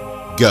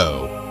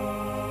go.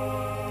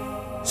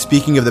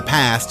 Speaking of the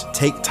past,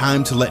 take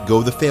time to let go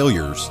of the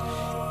failures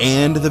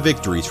and the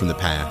victories from the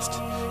past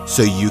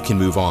so you can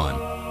move on.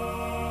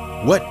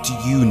 What do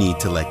you need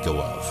to let go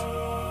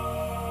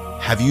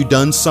of? Have you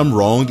done some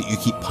wrong that you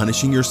keep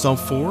punishing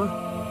yourself for?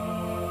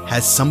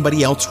 Has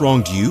somebody else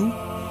wronged you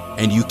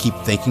and you keep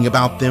thinking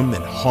about them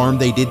and harm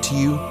they did to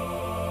you?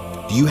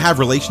 Do you have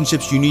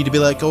relationships you need to be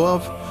let go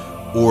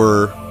of?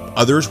 Or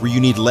others where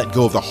you need to let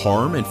go of the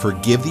harm and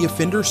forgive the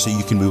offender so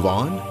you can move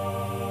on?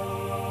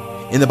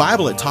 In the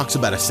Bible, it talks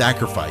about a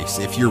sacrifice.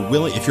 If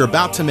you're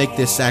about to make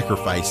this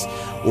sacrifice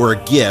or a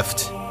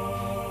gift,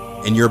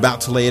 and you're about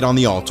to lay it on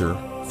the altar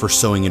for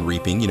sowing and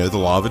reaping, the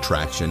law of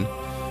attraction,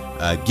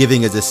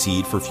 giving as a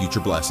seed for future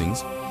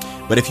blessings.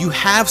 But if you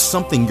have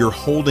something you're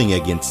holding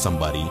against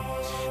somebody,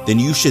 then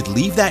you should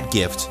leave that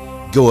gift,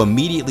 go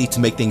immediately to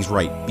make things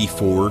right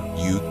before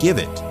you give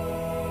it.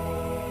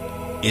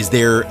 Is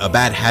there a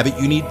bad habit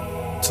you need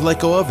to let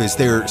go of? Is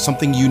there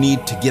something you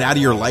need to get out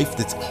of your life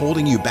that's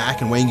holding you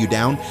back and weighing you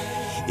down?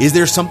 Is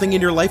there something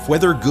in your life,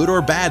 whether good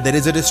or bad, that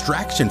is a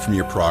distraction from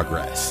your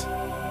progress?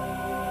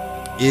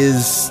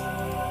 Is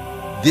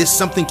this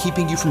something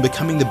keeping you from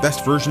becoming the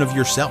best version of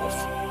yourself?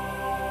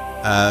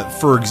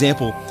 For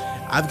example,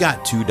 I've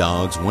got 2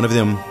 dogs. One of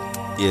them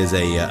is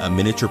a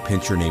miniature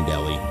pinscher named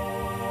Ellie.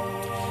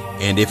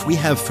 And if we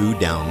have food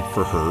down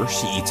for her,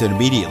 she eats it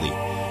immediately.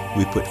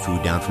 We put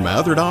food down for my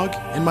other dog,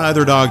 and my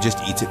other dog just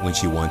eats it when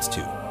she wants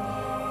to.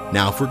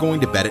 Now, if we're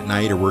going to bed at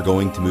night or we're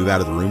going to move out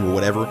of the room or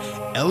whatever,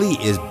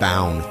 Ellie is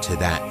bound to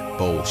that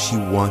bowl. She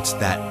wants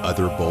that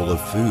other bowl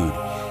of food.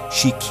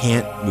 She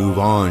can't move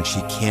on.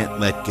 She can't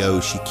let go.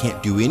 She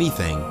can't do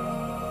anything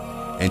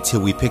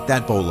until we pick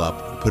that bowl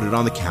up, put it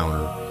on the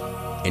counter,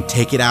 and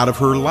take it out of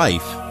her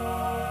life,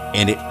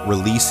 and it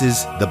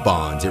releases the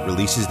bonds. It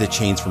releases the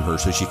chains from her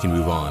so she can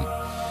move on.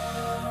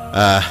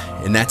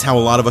 And that's how a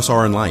lot of us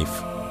are in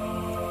life.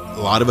 A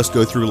lot of us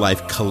go through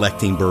life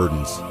collecting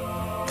burdens,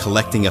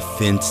 collecting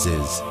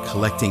offenses,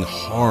 collecting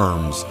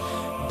harms,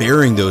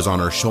 bearing those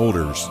on our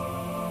shoulders.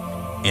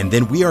 And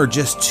then we are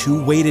just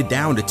too weighted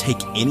down to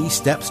take any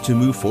steps to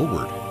move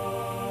forward.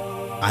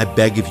 I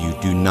beg of you,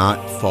 do not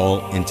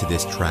fall into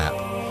this trap.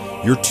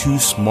 You're too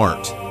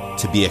smart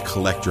to be a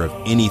collector of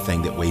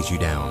anything that weighs you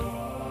down.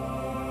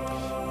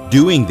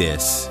 Doing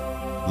this,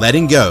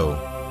 letting go,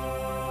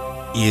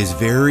 is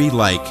very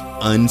like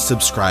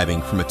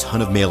unsubscribing from a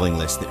ton of mailing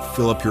lists that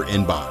fill up your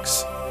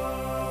inbox.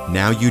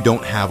 Now you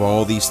don't have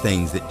all these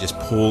things that just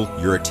pull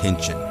your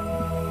attention.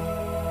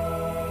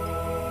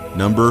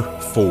 Number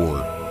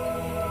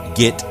 4,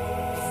 get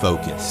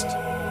focused.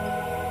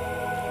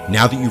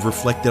 Now that you've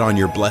reflected on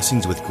your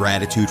blessings with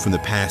gratitude from the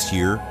past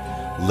year,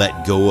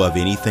 let go of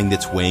anything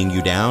that's weighing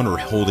you down or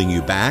holding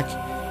you back,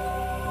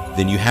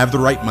 then you have the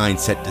right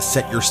mindset to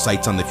set your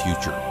sights on the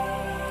future.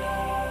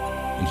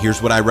 And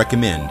here's what I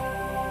recommend.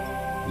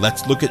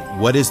 Let's look at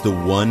what is the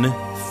one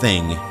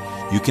thing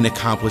you can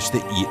accomplish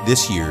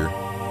this year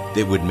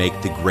that would make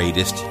the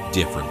greatest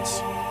difference.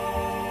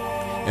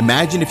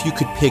 Imagine if you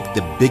could pick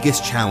the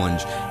biggest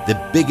challenge,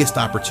 the biggest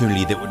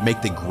opportunity that would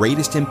make the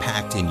greatest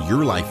impact in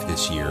your life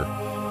this year.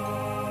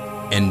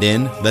 And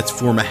then let's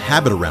form a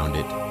habit around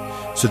it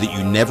so that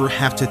you never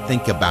have to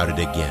think about it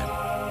again.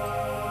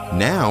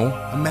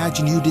 Now,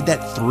 imagine you did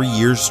that 3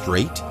 years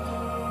straight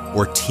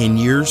or 10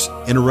 years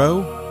in a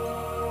row.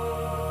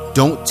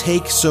 Don't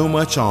take so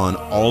much on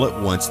all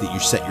at once that you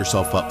set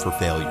yourself up for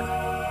failure.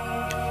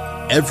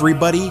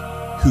 Everybody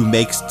who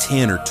makes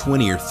 10 or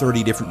 20 or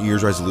 30 different New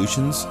Year's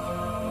resolutions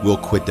will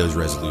quit those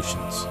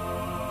resolutions.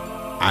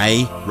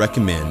 I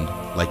recommend,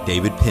 like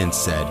David Pence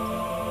said,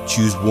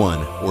 choose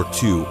 1 or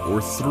 2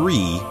 or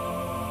 3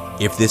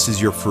 if this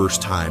is your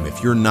first time.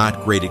 If you're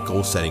not great at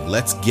goal setting,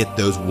 let's get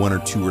those 1 or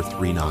 2 or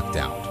 3 knocked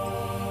out.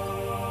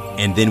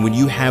 And then when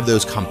you have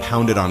those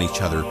compounded on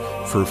each other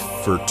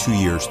for 2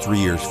 years, 3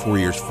 years, 4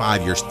 years,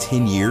 5 years,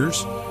 10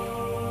 years,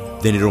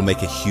 then it'll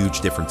make a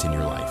huge difference in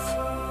your life.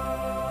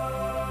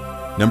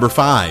 Number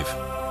 5,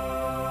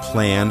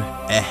 plan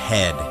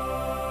ahead,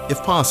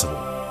 if possible.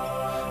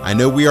 I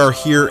know we are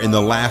here in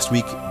the last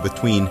week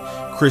between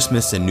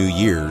Christmas and New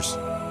Year's,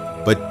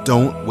 but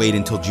don't wait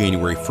until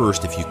January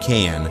 1st if you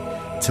can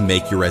to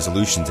make your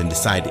resolutions and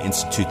decide to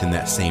institute them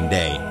that same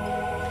day.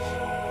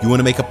 You want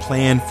to make a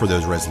plan for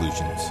those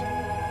resolutions.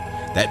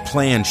 That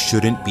plan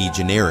shouldn't be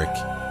generic.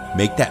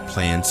 Make that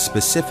plan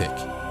specific.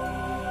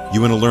 You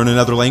want to learn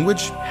another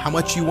language? How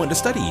much you want to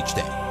study each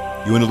day?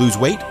 You want to lose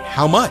weight?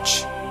 How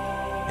much?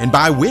 And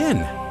by when?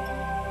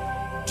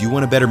 Do you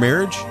want a better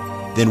marriage?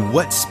 Then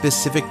what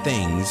specific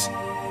things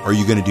are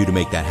you going to do to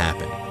make that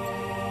happen?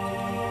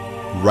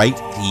 Write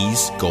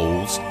these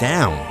goals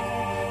down.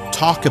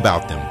 Talk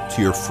about them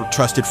to your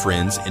trusted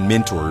friends and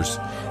mentors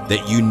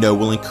that you know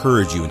will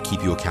encourage you and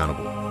keep you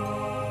accountable.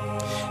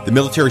 The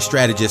military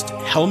strategist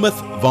Helmuth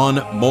von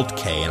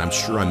Moltke, and I'm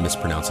sure I'm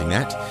mispronouncing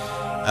that,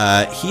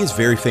 He is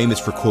very famous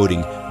for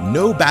quoting,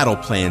 "No battle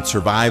plan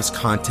survives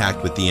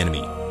contact with the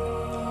enemy."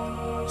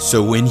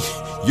 So when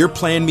your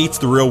plan meets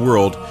the real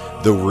world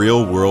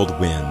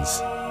wins.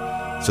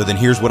 So then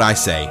here's what I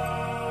say.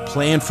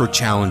 Plan for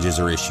challenges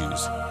or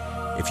issues.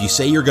 If you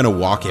say you're going to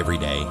walk every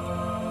day,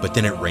 but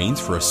then it rains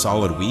for a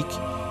solid week,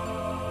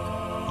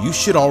 you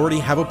should already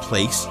have a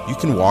place you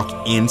can walk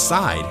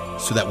inside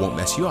so that won't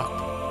mess you up.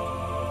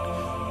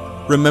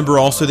 Remember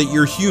also that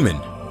you're human.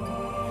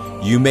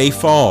 You may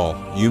fall,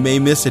 you may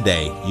miss a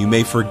day, you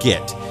may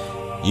forget,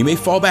 you may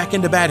fall back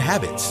into bad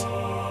habits.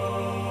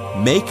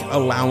 Make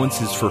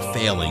allowances for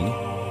failing,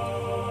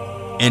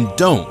 and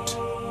don't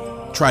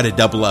try to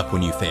double up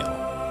when you fail,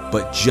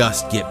 but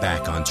just get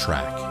back on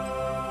track.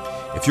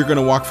 If you're going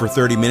to walk for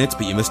 30 minutes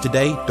but you missed a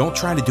day, don't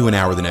try to do an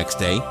hour the next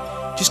day.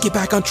 Just get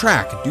back on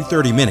track and do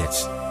 30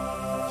 minutes.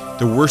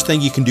 The worst thing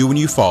you can do when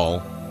you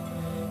fall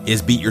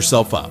is beat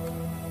yourself up.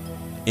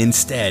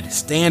 Instead,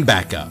 stand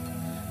back up,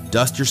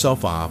 dust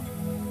yourself off,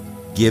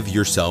 give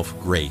yourself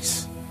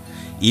grace.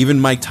 Even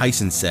Mike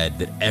Tyson said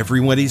that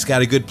everybody's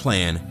got a good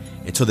plan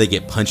until they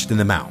get punched in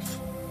the mouth.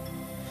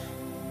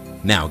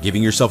 Now,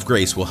 giving yourself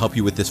grace will help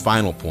you with this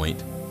final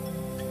point.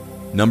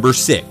 Number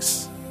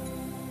 6,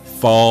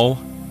 fall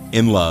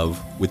in love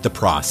with the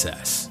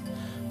process.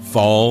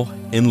 Fall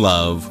in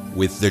love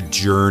with the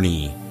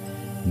journey,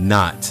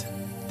 not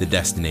the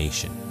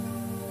destination.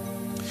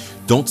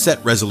 Don't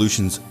set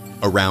resolutions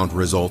around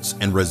results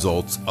and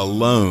results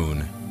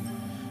alone,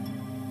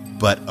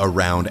 but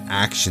around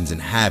actions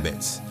and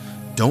habits.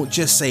 Don't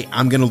just say,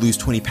 I'm going to lose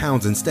 20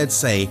 pounds. Instead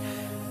say,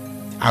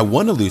 I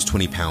want to lose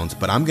 20 pounds,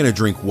 but I'm going to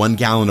drink 1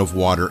 gallon of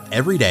water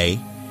every day,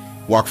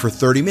 walk for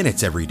 30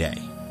 minutes every day.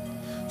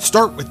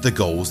 Start with the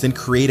goals, then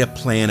create a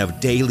plan of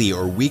daily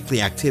or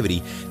weekly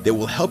activity that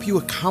will help you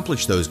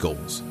accomplish those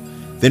goals.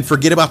 Then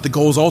forget about the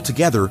goals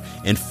altogether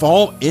and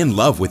fall in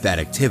love with that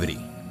activity.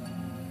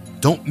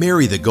 Don't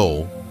marry the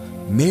goal,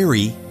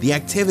 marry the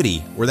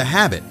activity or the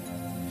habit.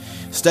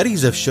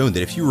 Studies have shown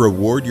that if you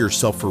reward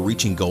yourself for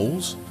reaching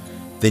goals,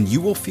 then you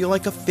will feel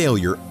like a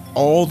failure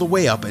all the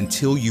way up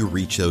until you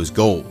reach those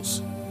goals.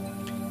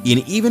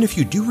 And even if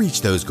you do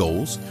reach those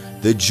goals,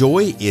 the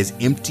joy is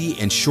empty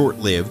and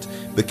short-lived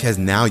because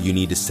now you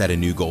need to set a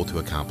new goal to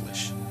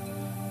accomplish.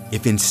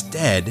 If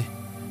instead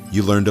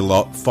you learn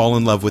to fall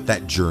in love with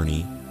that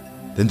journey,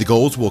 then the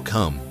goals will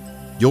come.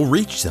 You'll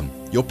reach them.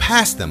 You'll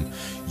pass them.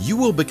 You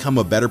will become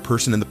a better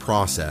person in the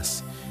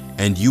process,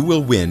 and you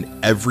will win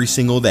every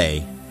single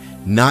day,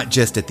 not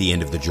just at the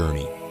end of the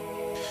journey.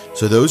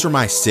 So those are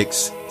my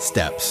 6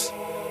 steps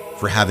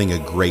for having a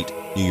great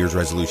New Year's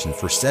resolution,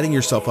 for setting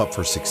yourself up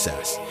for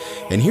success.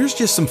 And here's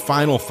just some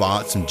final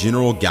thoughts, some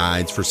general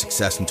guides for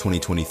success in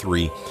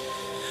 2023.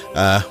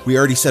 We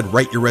already said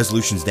write your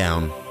resolutions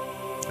down.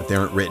 If they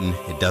aren't written,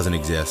 it doesn't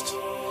exist.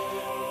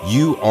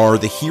 You are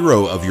the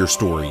hero of your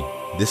story.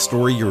 This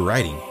story you're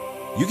writing.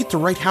 You get to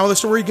write how the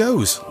story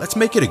goes. Let's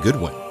make it a good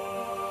one.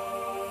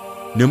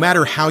 No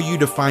matter how you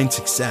define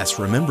success,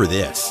 remember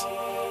this.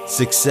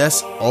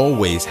 Success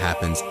always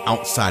happens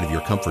outside of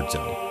your comfort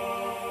zone.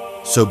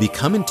 So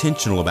become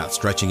intentional about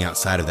stretching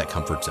outside of that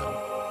comfort zone.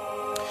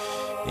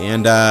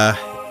 And,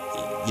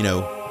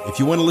 if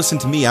you want to listen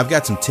to me, I've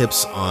got some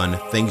tips on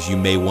things you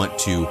may want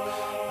to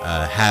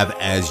have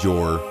as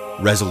your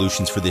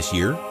resolutions for this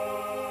year,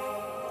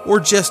 or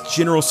just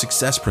general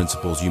success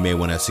principles you may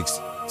want to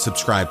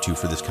subscribe to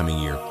for this coming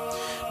year.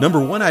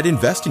 Number 1, I'd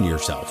invest in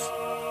yourself.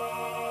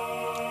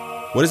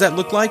 What does that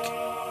look like?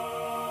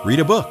 Read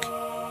a book.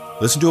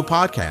 Listen to a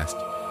podcast.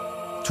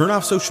 Turn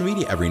off social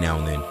media every now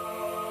and then.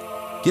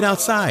 Get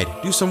outside.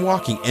 Do some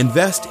walking.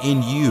 Invest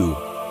in you,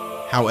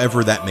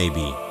 however that may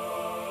be.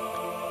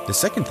 The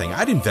second thing,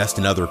 I'd invest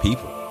in other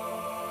people.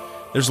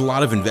 There's a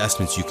lot of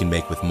investments you can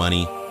make with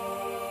money.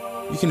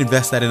 You can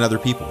invest that in other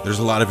people. There's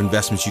a lot of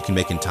investments you can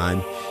make in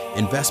time.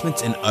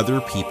 Investments in other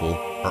people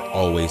are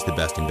always the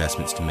best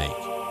investments to make.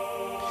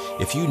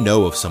 If you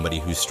know of somebody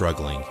who's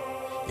struggling,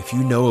 if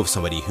you know of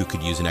somebody who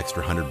could use an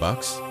extra $100,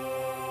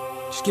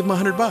 just give them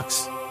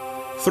 $100.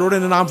 Throw it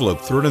in an envelope,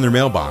 throw it in their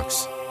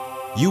mailbox.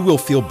 You will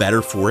feel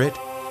better for it.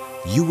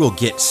 You will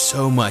get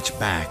so much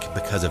back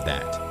because of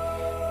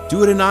that.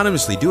 Do it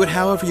anonymously. Do it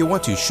however you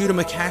want to. Shoot them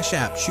a Cash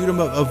App. Shoot them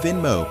a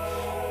Venmo.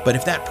 But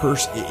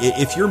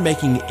if you're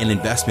making an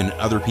investment in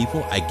other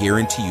people, I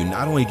guarantee you,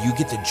 not only do you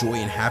get the joy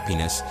and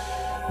happiness,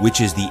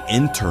 which is the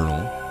internal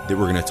that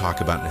we're going to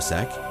talk about in a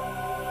sec,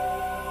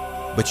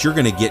 but you're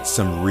going to get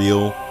some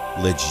real,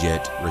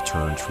 legit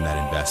returns from that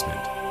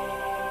investment.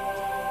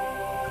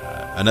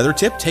 Another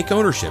tip, take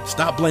ownership.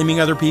 Stop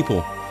blaming other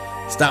people.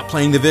 Stop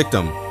playing the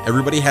victim.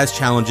 Everybody has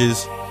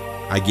challenges.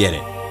 I get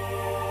it.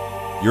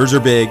 Yours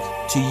are big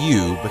to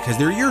you because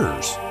they're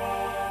yours.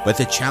 But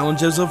the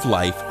challenges of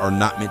life are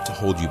not meant to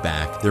hold you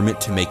back. They're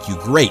meant to make you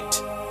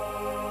great.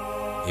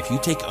 If you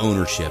take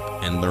ownership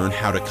and learn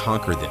how to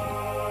conquer them.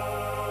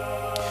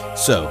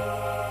 So,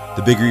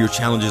 the bigger your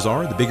challenges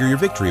are, the bigger your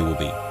victory will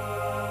be.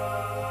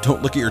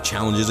 Don't look at your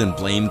challenges and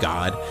blame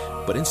God.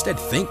 but instead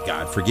thank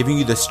God for giving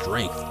you the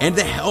strength and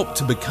the help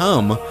to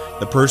become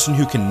the person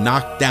who can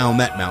knock down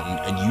that mountain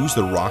and use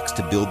the rocks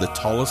to build the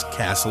tallest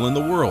castle in the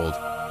world.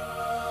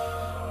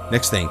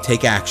 Next thing,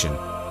 take action.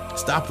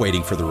 Stop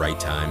waiting for the right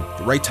time.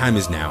 The right time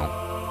is now.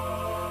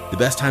 The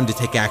best time to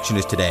take action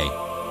is today,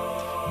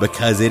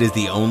 because it is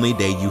the only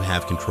day you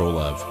have control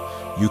of.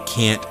 You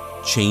can't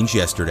change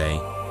yesterday.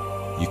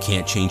 You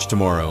can't change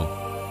tomorrow,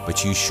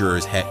 but you sure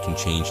as heck can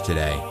change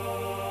today.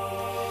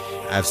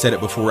 I've said it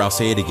before, I'll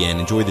say it again.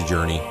 Enjoy the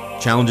journey.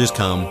 Challenges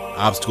come,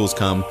 obstacles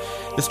come,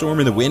 the storm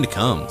and the wind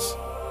comes.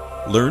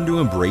 Learn to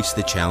embrace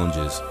the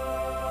challenges.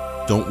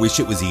 Don't wish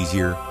it was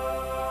easier.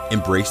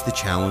 Embrace the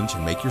challenge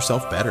and make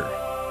yourself better.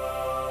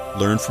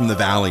 Learn from the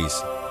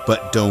valleys,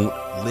 but don't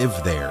live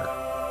there.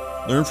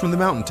 Learn from the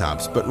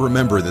mountaintops, but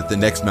remember that the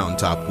next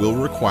mountaintop will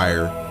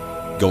require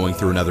going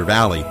through another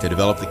valley to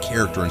develop the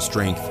character and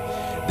strength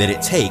that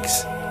it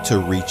takes to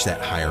reach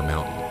that higher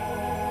mountain.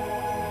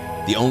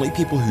 The only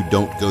people who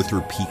don't go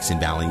through peaks and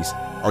valleys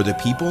are the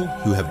people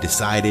who have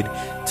decided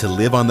to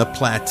live on the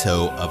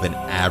plateau of an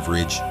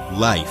average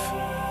life.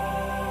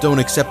 Don't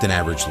accept an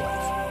average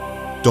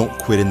life. Don't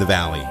quit in the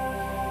valley.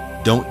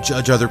 Don't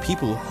judge other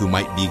people who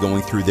might be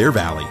going through their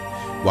valley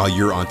while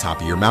you're on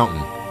top of your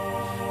mountain.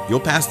 You'll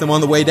pass them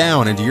on the way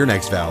down into your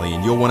next valley,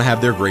 and you'll want to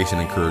have their grace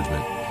and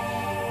encouragement.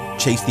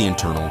 Chase the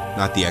internal,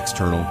 not the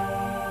external.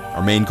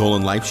 Our main goal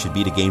in life should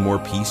be to gain more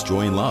peace,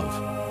 joy, and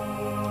love.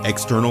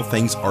 External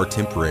things are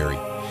temporary,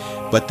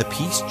 but the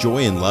peace,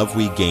 joy, and love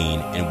we gain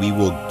and we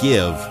will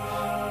give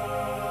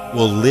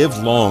will live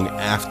long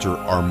after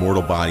our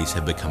mortal bodies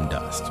have become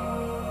dust.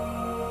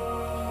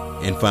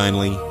 And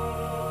finally,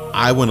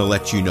 I want to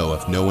let you know,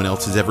 if no one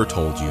else has ever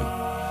told you,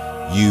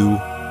 you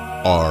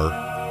are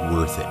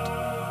worth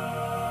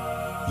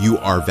it. You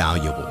are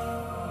valuable.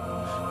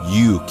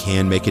 You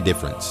can make a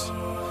difference.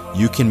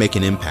 You can make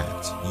an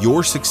impact.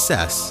 Your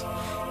success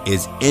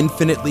is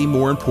infinitely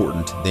more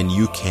important than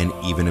you can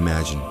even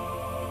imagine.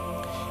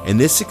 And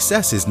this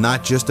success is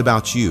not just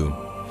about you.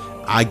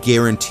 I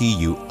guarantee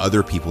you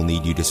other people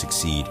need you to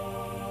succeed.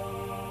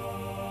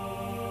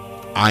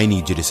 I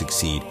need you to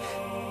succeed.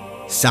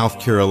 South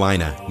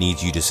Carolina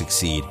needs you to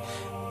succeed.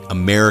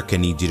 America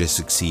needs you to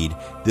succeed.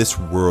 This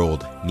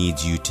world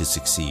needs you to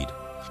succeed.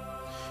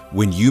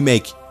 When you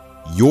make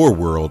your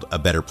world a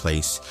better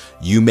place,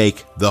 you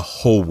make the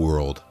whole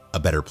world a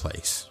better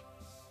place.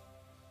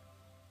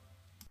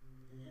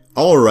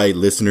 All right,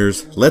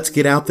 listeners, let's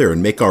get out there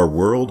and make our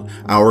world,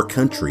 our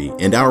country,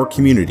 and our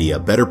community a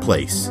better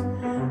place.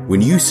 When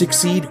you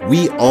succeed,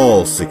 we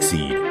all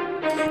succeed.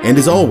 And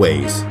as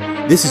always,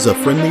 this is a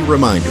friendly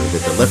reminder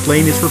that the left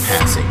lane is for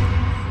passing.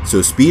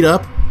 So speed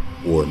up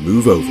or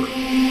move over.